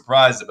shouldn't be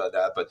surprised about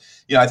that, but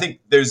I think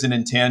there's an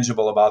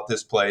intangible about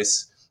this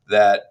place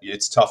that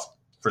it's tough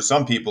for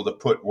some people to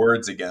put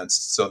words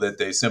against, so that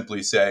they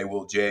simply say,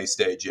 will Jay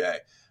stay Jay,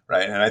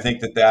 right? And I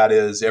think that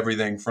is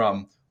everything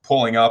from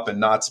pulling up and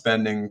not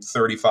spending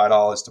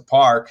 $35 to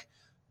park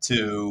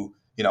to,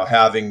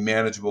 having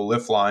manageable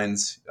lift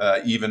lines,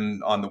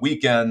 even on the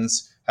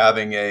weekends,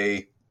 having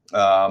a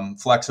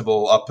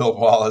flexible uphill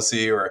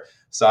policy or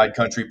side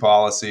country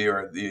policy,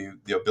 or the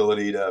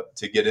ability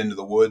to get into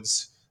the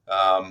woods,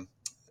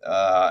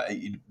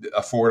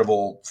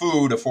 affordable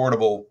food,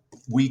 affordable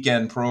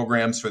weekend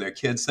programs for their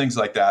kids, things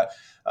like that.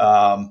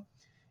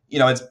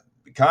 It's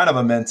kind of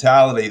a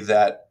mentality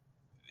that,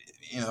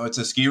 it's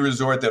a ski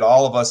resort that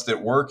all of us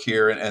that work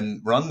here and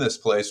run this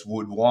place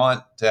would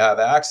want to have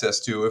access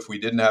to if we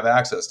didn't have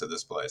access to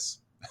this place.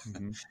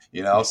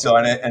 Mm-hmm. So,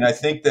 and I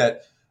think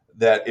that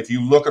if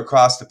you look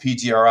across the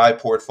PGRI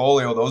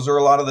portfolio, those are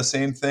a lot of the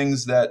same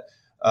things that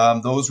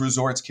those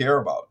resorts care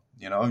about.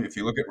 If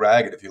you look at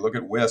Ragged, if you look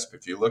at Wisp,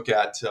 if you look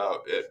at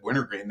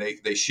Wintergreen,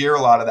 they share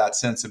a lot of that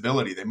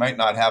sensibility. They might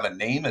not have a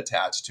name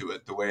attached to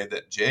it the way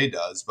that Jay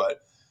does,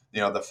 but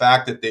the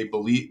fact that they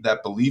believe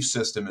that belief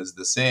system is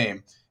the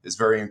same is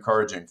very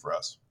encouraging for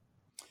us.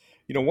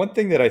 One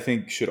thing that I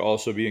think should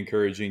also be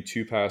encouraging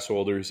to pass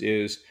holders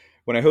is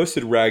when I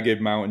hosted Ragged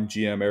Mountain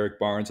GM Eric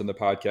Barnes on the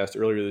podcast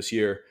earlier this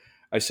year,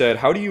 I said,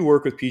 how do you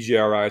work with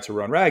PGRI to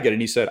run Ragged?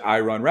 And he said, I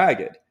run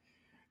Ragged.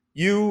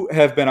 You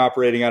have been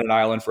operating on an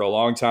island for a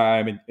long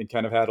time and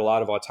kind of had a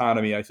lot of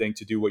autonomy, I think,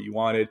 to do what you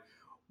wanted.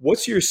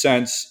 What's your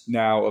sense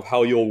now of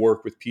how you'll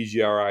work with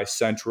PGRI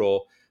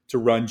Central to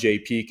run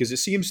JP? Because it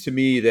seems to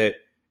me that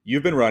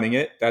you've been running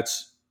it.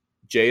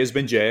 Jay has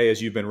been Jay as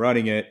you've been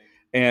running it.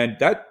 And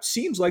that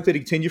seems like to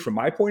continue from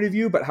my point of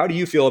view, but how do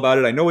you feel about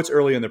it? I know it's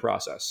early in the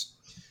process.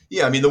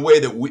 Yeah, I mean, the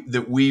way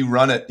that we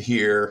run it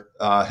here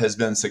has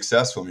been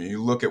successful. I mean,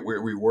 you look at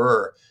where we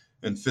were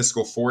in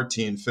fiscal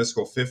 14,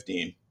 fiscal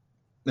 15,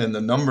 and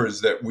the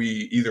numbers that we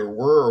either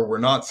were or were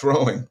not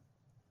throwing.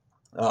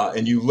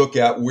 And you look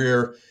at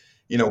where,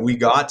 we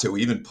got to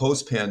even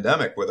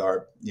post-pandemic with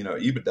our,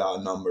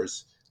 EBITDA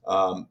numbers.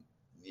 From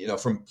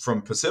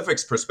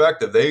Pacific's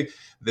perspective,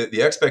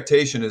 the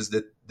expectation is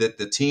that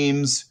the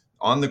teams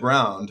on the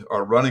ground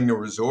are running the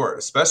resort,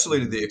 especially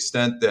to the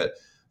extent that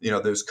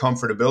there's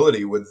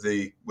comfortability with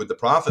the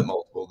profit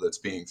multiple that's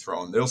being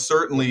thrown. They'll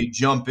certainly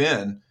jump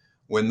in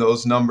when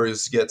those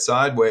numbers get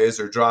sideways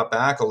or drop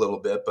back a little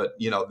bit, but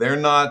they're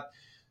not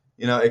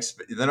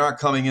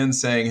coming in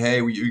saying, hey,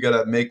 you got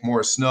to make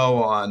more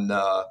snow on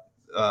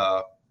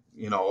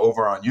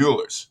over on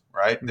Euler's,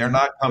 right? Mm-hmm. They're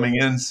not coming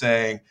in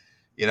saying,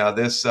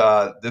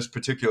 this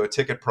particular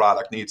ticket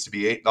product needs to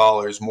be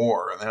 $8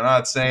 more, and they're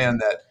not saying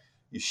that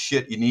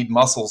you need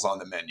mussels on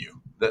the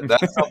menu.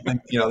 That's something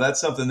that's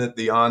something that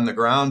the on the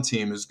ground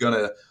team is going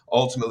to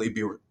ultimately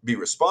be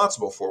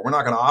responsible for. We're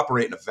not going to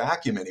operate in a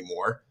vacuum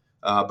anymore,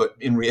 but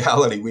in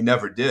reality, we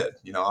never did.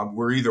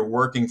 We're either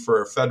working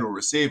for a federal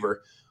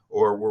receiver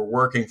or we're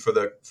working for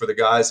the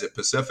guys at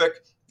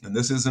Pacific. And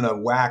this isn't a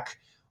whack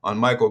on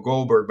Michael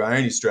Goldberg by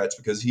any stretch,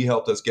 because he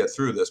helped us get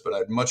through this. But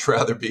I'd much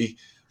rather be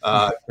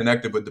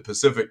connected with the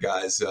Pacific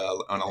guys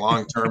on a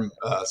long-term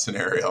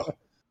scenario.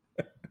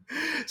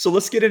 So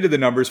let's get into the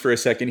numbers for a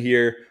second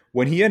here.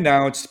 When he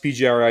announced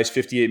PGRI's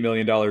 $58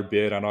 million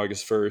bid on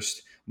August 1st,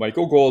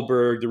 Michael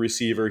Goldberg, the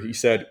receiver, he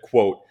said,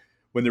 quote,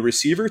 when the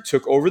receiver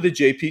took over the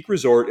Jay Peak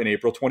Resort in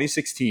April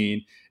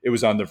 2016, it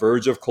was on the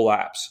verge of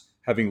collapse,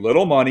 having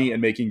little money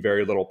and making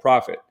very little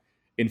profit.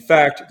 In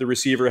fact, the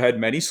receiver had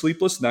many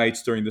sleepless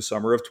nights during the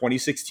summer of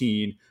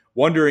 2016,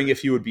 wondering if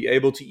he would be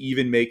able to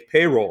even make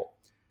payroll.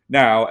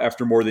 Now,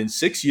 after more than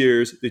 6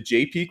 years, the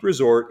Jay Peak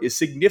Resort is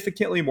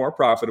significantly more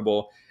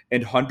profitable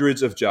and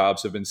hundreds of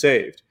jobs have been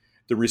saved.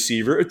 The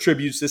receiver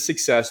attributes this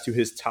success to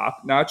his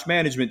top-notch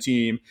management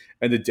team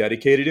and the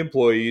dedicated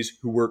employees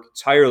who work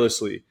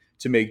tirelessly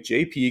to make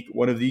Jay Peak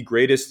one of the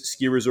greatest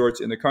ski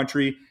resorts in the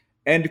country.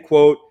 End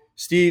quote.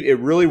 Steve, it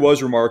really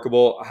was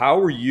remarkable. How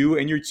were you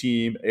and your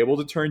team able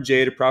to turn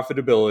Jay to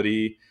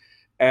profitability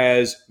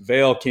as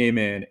Vail came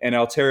in and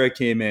Alterra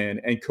came in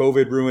and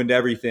COVID ruined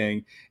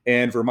everything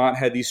and Vermont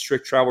had these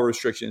strict travel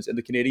restrictions and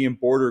the Canadian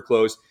border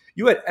closed?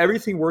 You had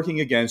everything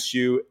working against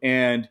you,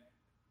 and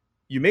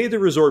you made the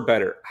resort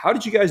better. How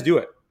did you guys do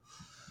it?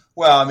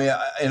 Well, I mean,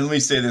 and let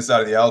me say this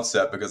out of the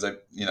outset, because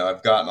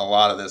I've gotten a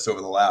lot of this over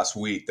the last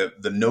week.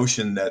 That the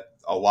notion that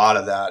a lot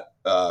of that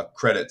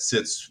credit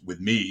sits with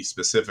me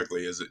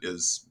specifically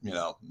is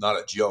not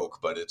a joke,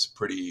 but it's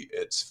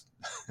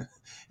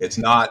it's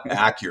not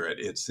accurate.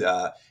 It's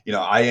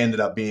I ended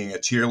up being a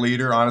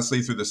cheerleader,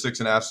 honestly, through the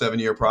 6.5,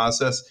 7-year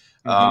process,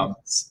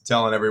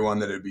 telling everyone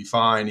that it'd be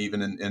fine,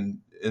 even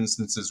in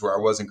instances where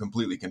I wasn't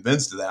completely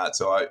convinced of that.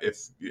 So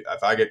if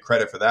I get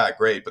credit for that,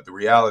 great. But the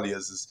reality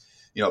is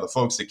the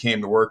folks that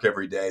came to work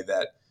every day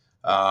that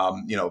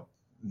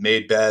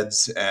made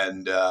beds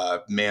and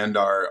manned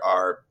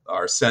our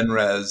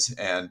Senres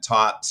and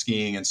taught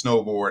skiing and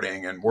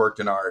snowboarding and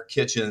worked in our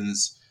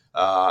kitchens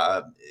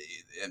and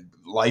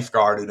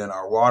lifeguarded in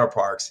our water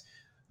parks.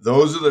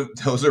 Those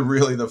are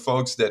really the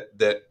folks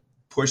that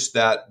pushed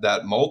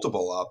that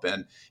multiple up.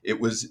 And it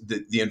was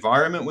the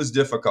environment was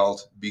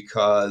difficult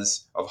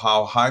because of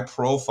how high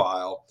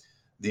profile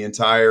the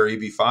entire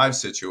EB5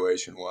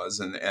 situation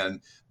was,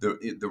 and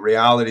the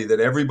reality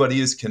that everybody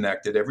is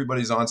connected,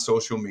 everybody's on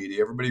social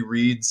media, everybody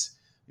reads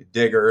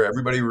Digger,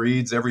 everybody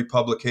reads every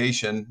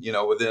publication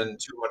within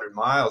 200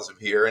 miles of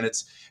here, and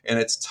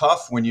it's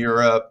tough when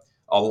you're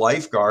a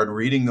lifeguard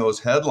reading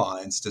those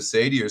headlines to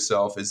say to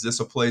yourself, is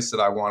this a place that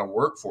I want to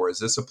work for? Is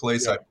this a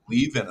place I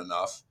believe in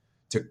enough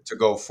to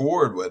go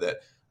forward with it?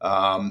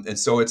 And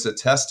so it's a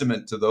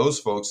testament to those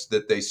folks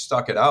that they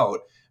stuck it out,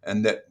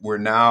 and that we're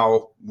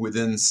now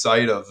within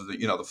sight of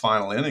the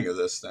final inning of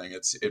this thing.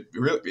 It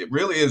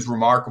really is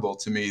remarkable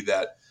to me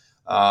that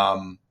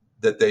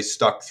that they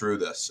stuck through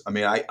this. I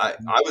mean, I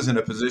was in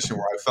a position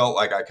where I felt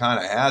like I kind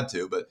of had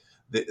to, but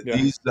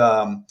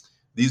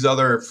these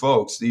other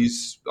folks,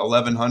 these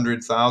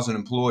 1,100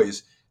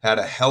 employees, had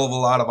a hell of a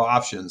lot of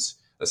options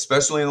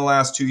especially in the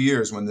last 2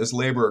 years when this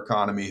labor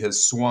economy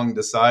has swung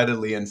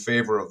decidedly in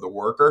favor of the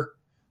worker.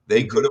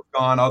 They could have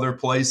gone other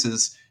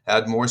places,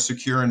 had more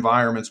secure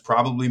environments,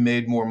 probably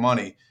made more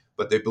money,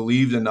 but they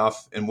believed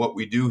enough in what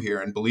we do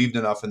here and believed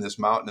enough in this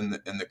mountain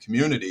and the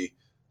community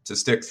to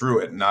stick through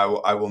it. And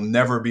I will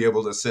never be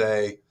able to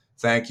say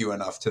thank you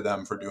enough to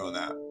them for doing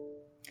that.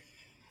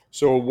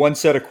 So one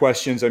set of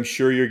questions I'm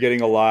sure you're getting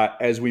a lot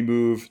as we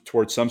move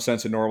towards some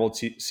sense of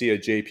normalcy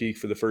at J Peak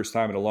for the first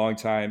time in a long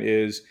time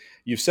is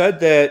you've said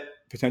that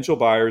potential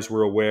buyers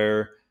were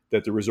aware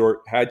that the resort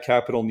had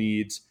capital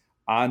needs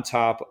on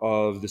top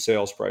of the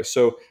sales price.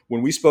 So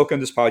when we spoke on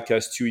this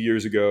podcast 2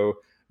 years ago,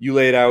 you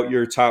laid out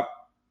your top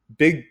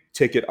big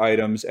ticket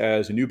items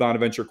as a new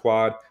Bonaventure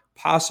quad,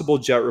 possible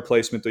jet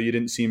replacement, though you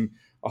didn't seem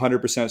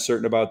 100%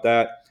 certain about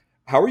that.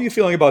 How are you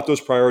feeling about those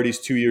priorities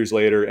 2 years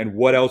later, and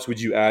what else would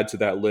you add to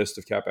that list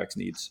of CapEx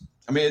needs?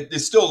 I mean,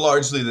 it's still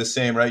largely the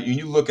same, right?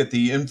 You look at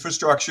the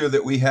infrastructure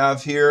that we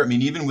have here. I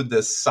mean, even with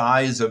the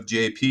size of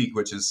J Peak,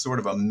 which is sort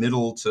of a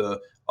middle to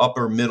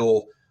upper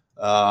middle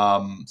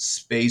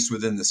space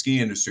within the ski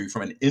industry,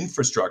 from an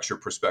infrastructure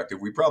perspective,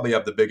 we probably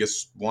have the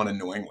biggest one in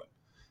New England.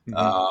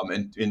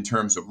 In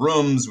terms of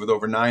rooms, with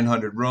over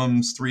 900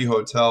 rooms, 3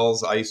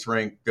 hotels, ice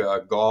rink,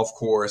 golf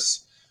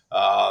course,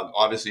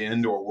 obviously an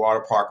indoor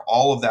water park,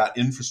 all of that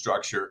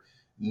infrastructure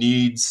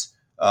needs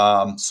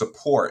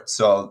support.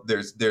 So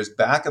there's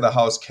back of the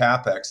house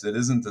CapEx that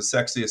isn't the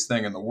sexiest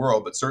thing in the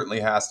world, but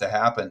certainly has to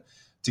happen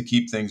to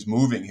keep things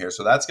moving here.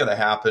 So that's going to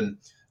happen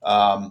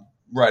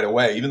right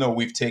away, even though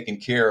we've taken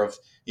care of,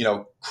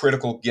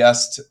 critical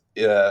guest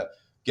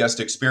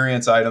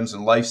experience items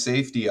and life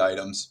safety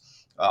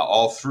items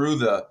all through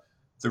the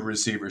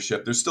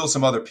receivership. There's still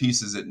some other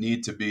pieces that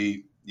need to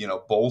be,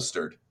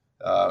 bolstered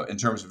in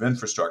terms of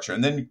infrastructure.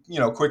 And then,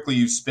 quickly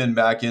you spin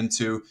back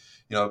into,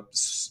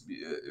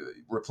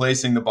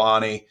 replacing the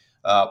Bonnie,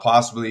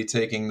 possibly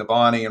taking the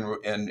Bonnie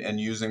and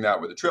using that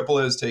where the triple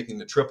is, taking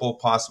the triple,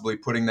 possibly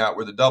putting that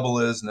where the double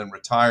is, and then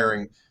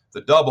retiring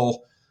the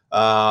double.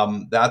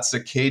 That's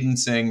a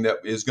cadencing that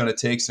is going to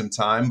take some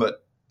time,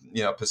 but,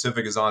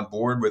 Pacific is on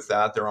board with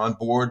that. They're on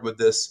board with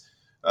this,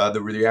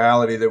 the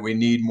reality that we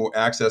need more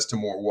access to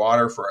more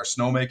water for our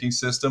snowmaking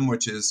system,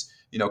 which is,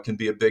 can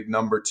be a big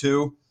number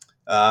too.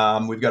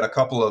 We've got a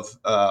couple of,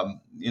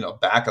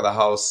 back of the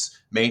house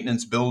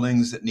maintenance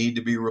buildings that need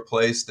to be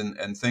replaced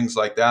and things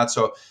like that.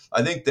 So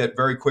I think that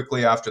very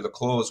quickly after the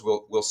close,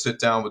 we'll sit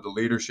down with the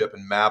leadership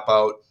and map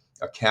out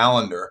a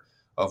calendar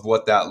of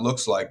what that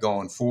looks like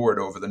going forward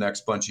over the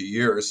next bunch of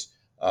years,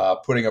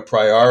 putting a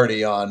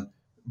priority on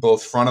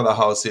both front of the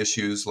house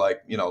issues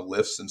like,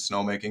 lifts and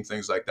snowmaking,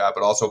 things like that,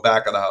 but also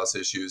back of the house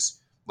issues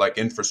like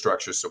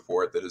infrastructure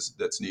support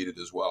that's needed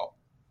as well.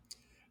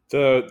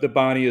 The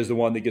Bonnie is the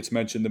one that gets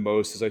mentioned the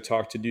most as I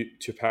talk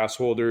to pass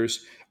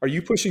holders. Are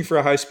you pushing for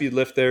a high-speed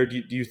lift there?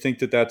 Do you think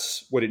that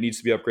that's what it needs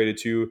to be upgraded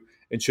to?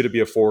 And should it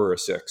be a 4 or a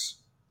 6?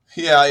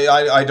 Yeah,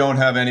 I don't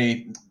have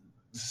any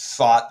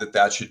thought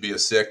that should be a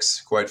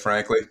 6, quite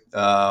frankly.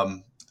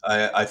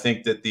 I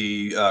think that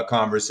the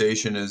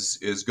conversation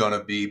is going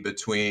to be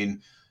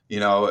between,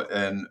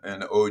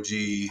 an OG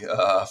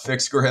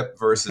fixed grip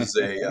versus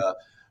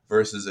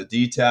a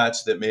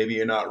detached that maybe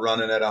you're not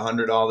running at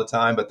 100 all the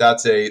time. But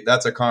that's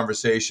a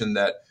conversation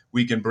that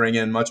we can bring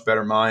in much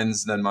better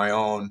minds than my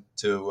own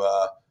to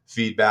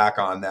feed back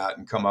on that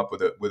and come up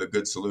with a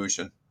good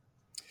solution.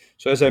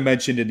 So as I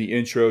mentioned in the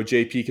intro,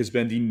 J Peak has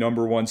been the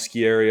number one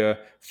ski area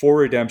for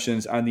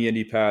redemptions on the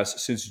Indy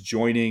Pass since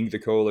joining the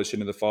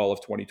coalition in the fall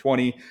of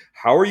 2020.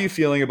 How are you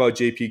feeling about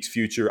J Peak's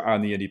future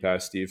on the Indy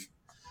Pass, Steve?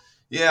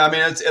 Yeah, I mean,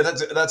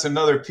 that's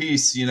another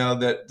piece,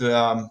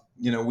 that,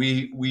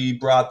 we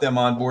brought them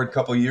on board a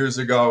couple of years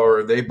ago,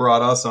 or they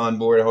brought us on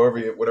board,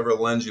 whatever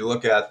lens you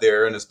look at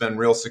there. And it's been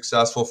real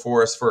successful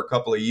for us for a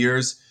couple of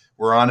years.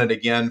 We're on it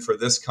again for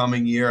this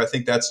coming year. I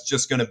think that's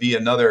just going to be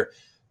another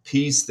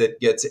piece that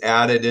gets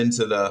added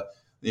into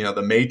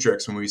the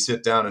matrix when we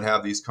sit down and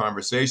have these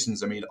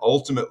conversations. I mean,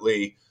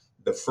 ultimately,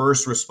 the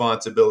first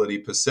responsibility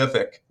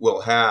Pacific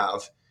will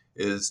have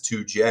is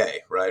to Jay,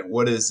 right?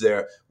 What is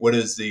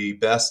the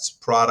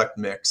best product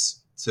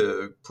mix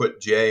to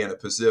put Jay in a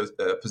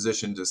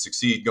position to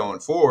succeed going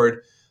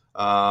forward?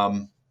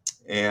 And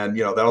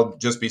that'll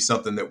just be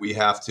something that we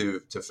have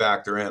to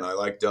factor in. I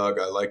like Doug.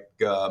 I like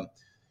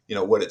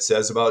what it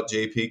says about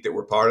J Peak, that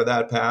we're part of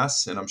that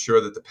pass. And I'm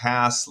sure that the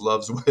pass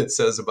loves what it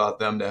says about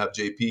them to have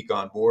J Peak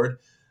on board.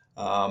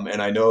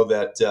 And I know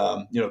that,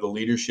 the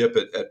leadership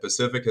at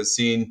Pacific has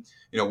seen,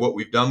 what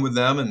we've done with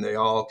them, and they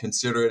all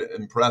consider it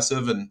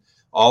impressive. And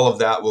all of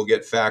that will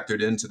get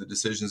factored into the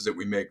decisions that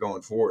we make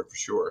going forward for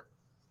sure.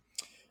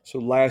 So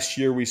last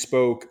year we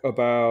spoke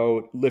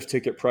about lift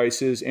ticket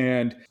prices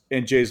and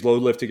Jay's low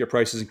lift ticket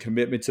prices and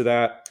commitment to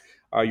that.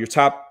 Your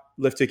top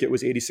lift ticket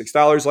was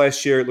 $86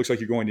 last year. It looks like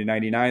you're going to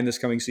 $99 this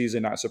coming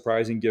season. Not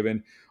surprising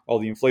given all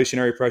the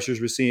inflationary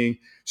pressures we're seeing.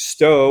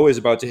 Stowe is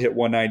about to hit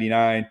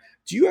 $199.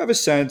 Do you have a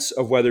sense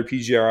of whether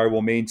PGRI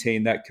will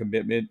maintain that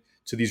commitment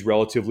to these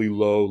relatively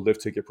low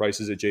lift ticket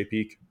prices at J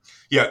Peak?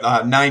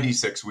 Yeah,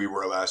 96 we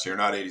were last year,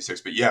 not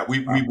 86, but yeah, we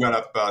went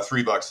up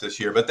 $3 this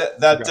year. But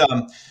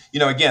that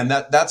again,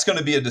 that's going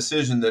to be a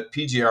decision that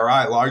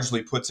PGRI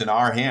largely puts in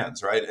our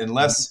hands, right?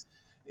 Unless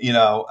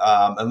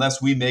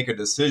unless we make a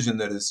decision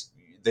that is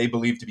they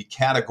believe to be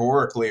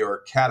categorically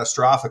or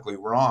catastrophically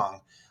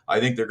wrong, I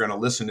think they're going to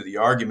listen to the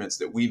arguments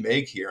that we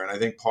make here. And I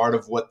think part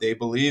of what they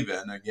believe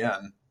in,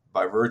 again,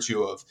 by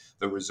virtue of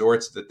the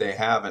resorts that they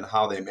have and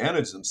how they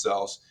manage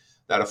themselves,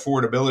 that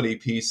affordability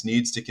piece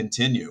needs to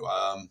continue.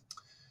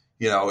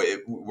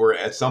 We're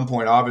at some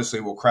point,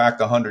 obviously, we'll crack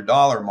the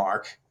 $100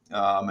 mark.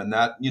 And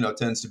that,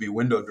 tends to be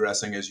window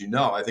dressing, as you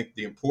know. I think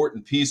the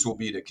important piece will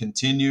be to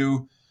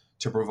continue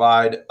to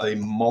provide a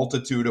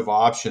multitude of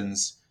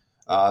options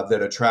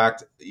that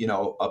attract,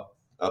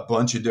 a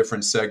bunch of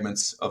different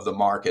segments of the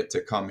market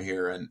to come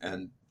here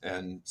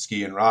and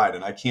ski and ride.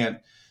 And I can't,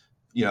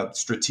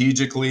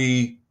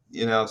 strategically,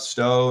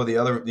 Stowe, the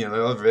other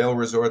Vail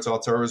resorts,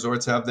 Altura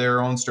resorts have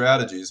their own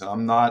strategies. And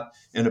I'm not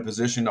in a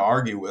position to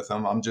argue with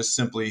them. I'm just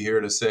simply here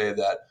to say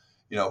that,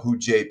 who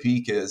J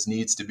Peak is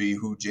needs to be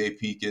who J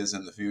Peak is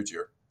in the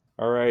future.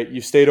 All right.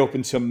 You stayed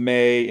open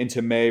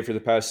into May for the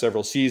past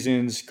several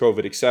seasons,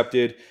 COVID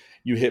accepted.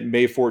 You hit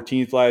May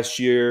 14th last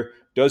year.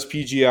 Does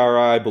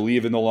PGRI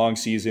believe in the long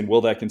season?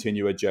 Will that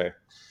continue at J?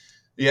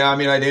 Yeah,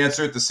 I'd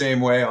answer it the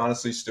same way,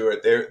 honestly,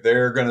 Stuart.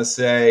 They're going to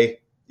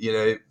say,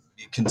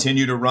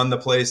 continue to run the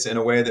place in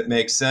a way that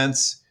makes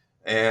sense,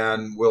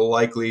 and we'll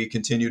likely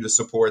continue to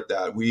support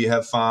that. We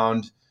have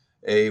found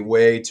a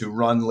way to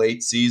run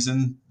late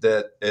season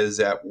that is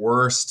at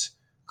worst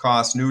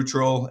cost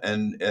neutral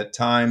and at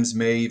times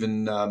may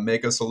even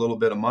make us a little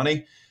bit of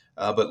money.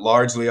 But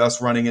largely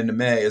us running into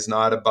May is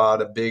not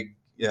about a big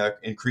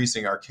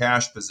increasing our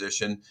cash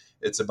position.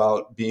 It's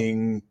about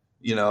being,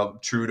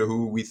 true to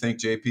who we think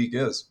J Peak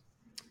is.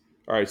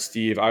 All right,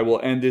 Steve, I will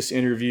end this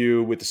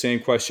interview with the same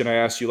question I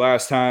asked you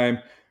last time.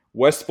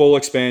 West Bowl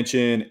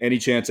expansion, any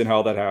chance in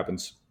how that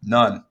happens?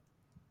 None.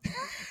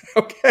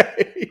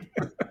 Okay.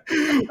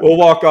 We'll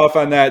walk off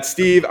on that.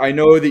 Steve, I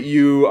know that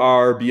you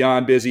are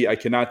beyond busy. I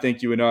cannot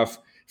thank you enough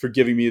for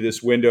giving me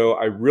this window.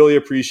 I really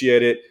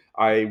appreciate it.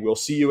 I will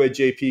see you at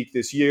J Peak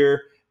this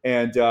year,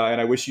 and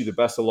I wish you the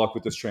best of luck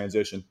with this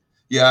transition.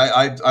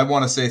 Yeah, I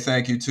want to say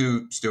thank you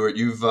too, Stuart.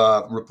 You've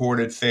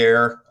reported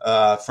fair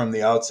from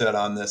the outset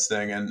on this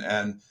thing,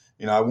 and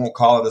I won't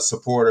call it a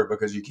supporter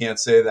because you can't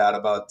say that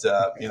about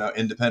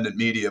independent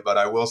media, but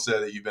I will say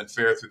that you've been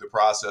fair through the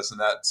process, and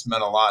that's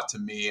meant a lot to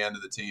me and to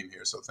the team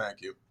here. So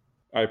thank you.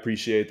 I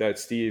appreciate that,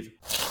 Steve.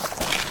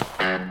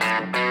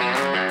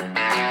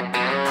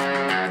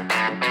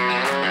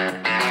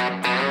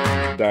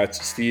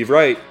 That's Steve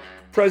Wright,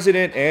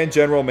 President and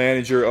General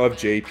Manager of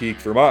J Peak,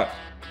 Vermont.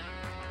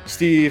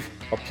 Steve,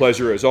 a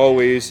pleasure as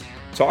always.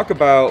 Talk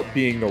about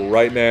being the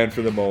right man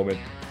for the moment.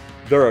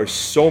 There are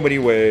so many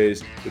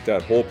ways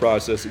that whole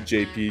process at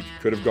J Peak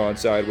could have gone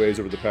sideways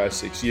over the past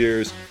 6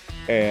 years,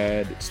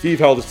 and Steve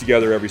held us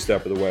together every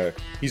step of the way.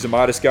 He's a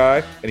modest guy,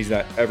 and he's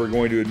not ever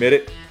going to admit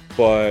it,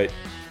 but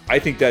I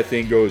think that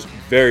thing goes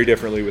very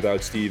differently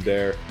without Steve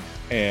there,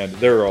 and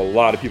there are a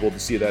lot of people to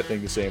see that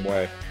thing the same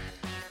way.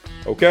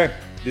 Okay,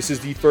 this is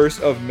the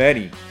first of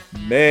many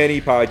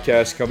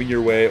podcasts coming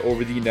your way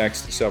over the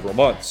next several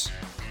months.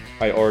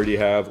 I already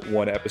have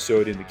one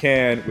episode in the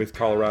can with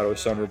Colorado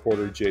Sun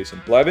reporter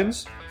Jason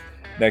Blevins.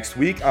 Next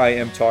week, I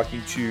am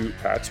talking to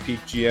Pat's Peak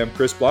GM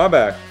Chris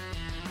Blomback.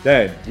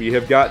 Then we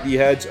have got the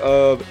heads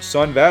of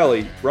Sun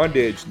Valley,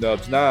 Brundage,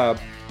 Nubs Knob,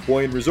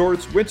 Boyne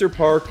Resorts, Winter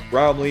Park,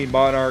 Bromley,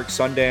 Monarch,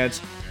 Sundance,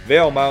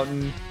 Vail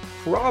Mountain,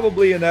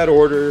 probably in that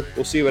order.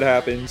 We'll see what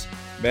happens.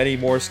 Many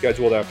more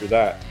scheduled after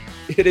that.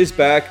 It is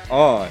back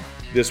on.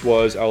 This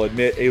was, I'll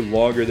admit, a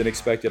longer than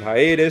expected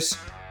hiatus,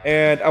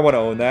 and I want to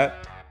own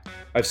that.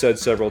 I've said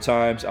several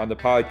times on the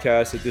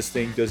podcast that this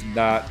thing does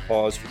not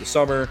pause for the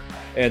summer,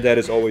 and that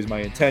is always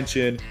my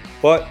intention,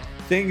 but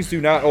things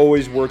do not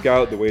always work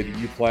out the way that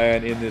you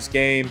plan in this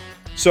game.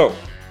 So,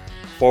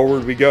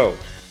 forward we go.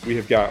 We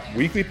have got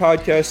weekly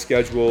podcasts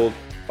scheduled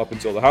up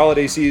until the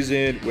holiday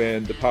season,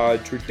 when the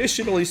pod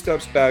traditionally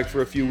steps back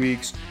for a few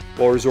weeks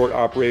while resort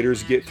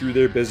operators get through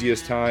their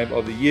busiest time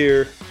of the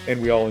year and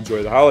we all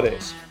enjoy the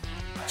holidays.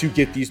 To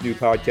get these new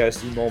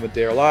podcasts the moment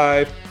they are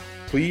live,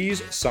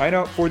 please sign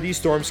up for the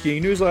Storm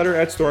Skiing newsletter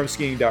at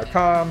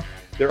stormskiing.com.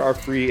 There are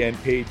free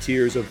and paid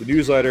tiers of the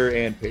newsletter,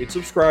 and paid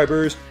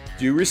subscribers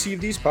do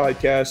receive these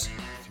podcasts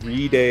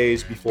 3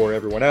 days before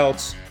everyone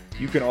else.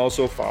 You can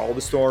also follow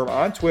the Storm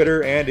on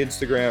Twitter and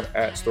Instagram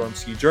at Storm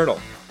Ski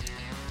Journal.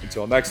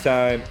 Until next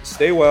time,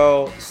 stay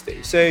well,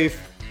 stay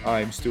safe.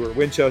 I'm Stuart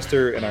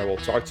Winchester, and I will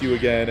talk to you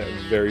again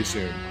very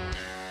soon.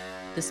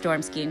 The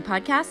Storm Skiing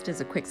Podcast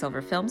is a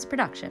Quicksilver Films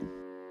production.